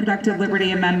for the Reproductive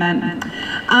Liberty Amendment.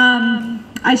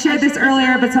 I shared this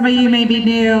earlier, but some of you may be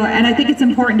new, and I think it's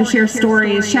important to share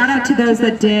stories. Shout out to those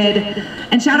that did,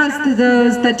 and shout outs to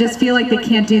those that just feel like they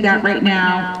can't do that right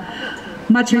now.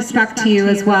 Much respect to you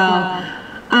as well.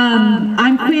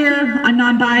 I'm queer, I'm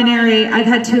non-binary, I've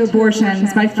had 2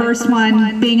 abortions. My first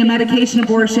one being a medication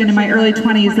abortion in my early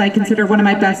 20s, I consider one of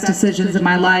my best decisions in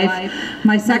my life.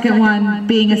 My second one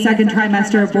being a second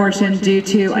trimester abortion due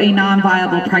to a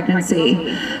non-viable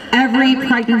pregnancy. Every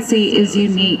pregnancy is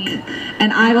unique,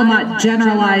 and I will not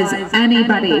generalize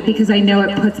anybody because I know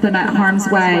it puts them at harm's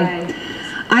way.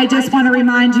 I just want to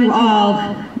remind you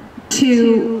all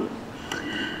to,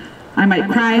 I might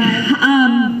cry.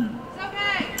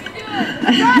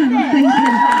 Thank you.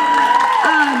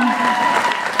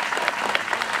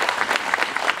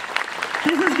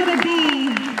 This is going to be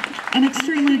an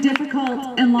extremely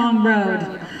difficult and long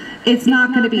road. It's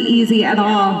not going to be easy at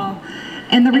all.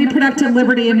 And the Reproductive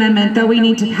Liberty Amendment, though we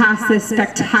need to pass this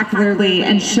spectacularly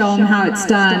and show them how it's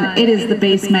done, it is the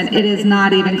basement. It is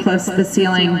not even close to the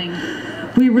ceiling.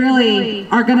 We really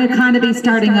are going to kind of be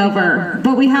starting over,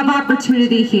 but we have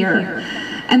opportunity here.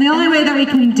 And the only way that we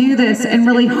can do this and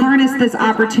really harness this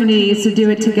opportunity is to do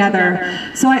it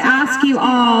together. So I ask you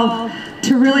all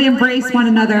to really embrace one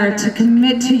another, to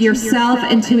commit to yourself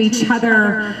and to each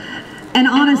other. And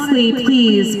honestly,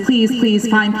 please, please, please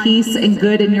find peace and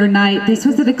good in your night. This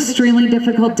was an extremely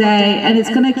difficult day, and it's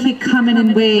going to keep coming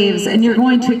in waves, and you're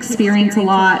going to experience a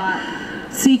lot.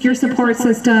 Seek your support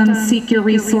systems, seek your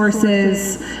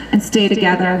resources, and stay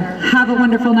together. Have a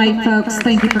wonderful night, folks.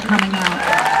 Thank you for coming out.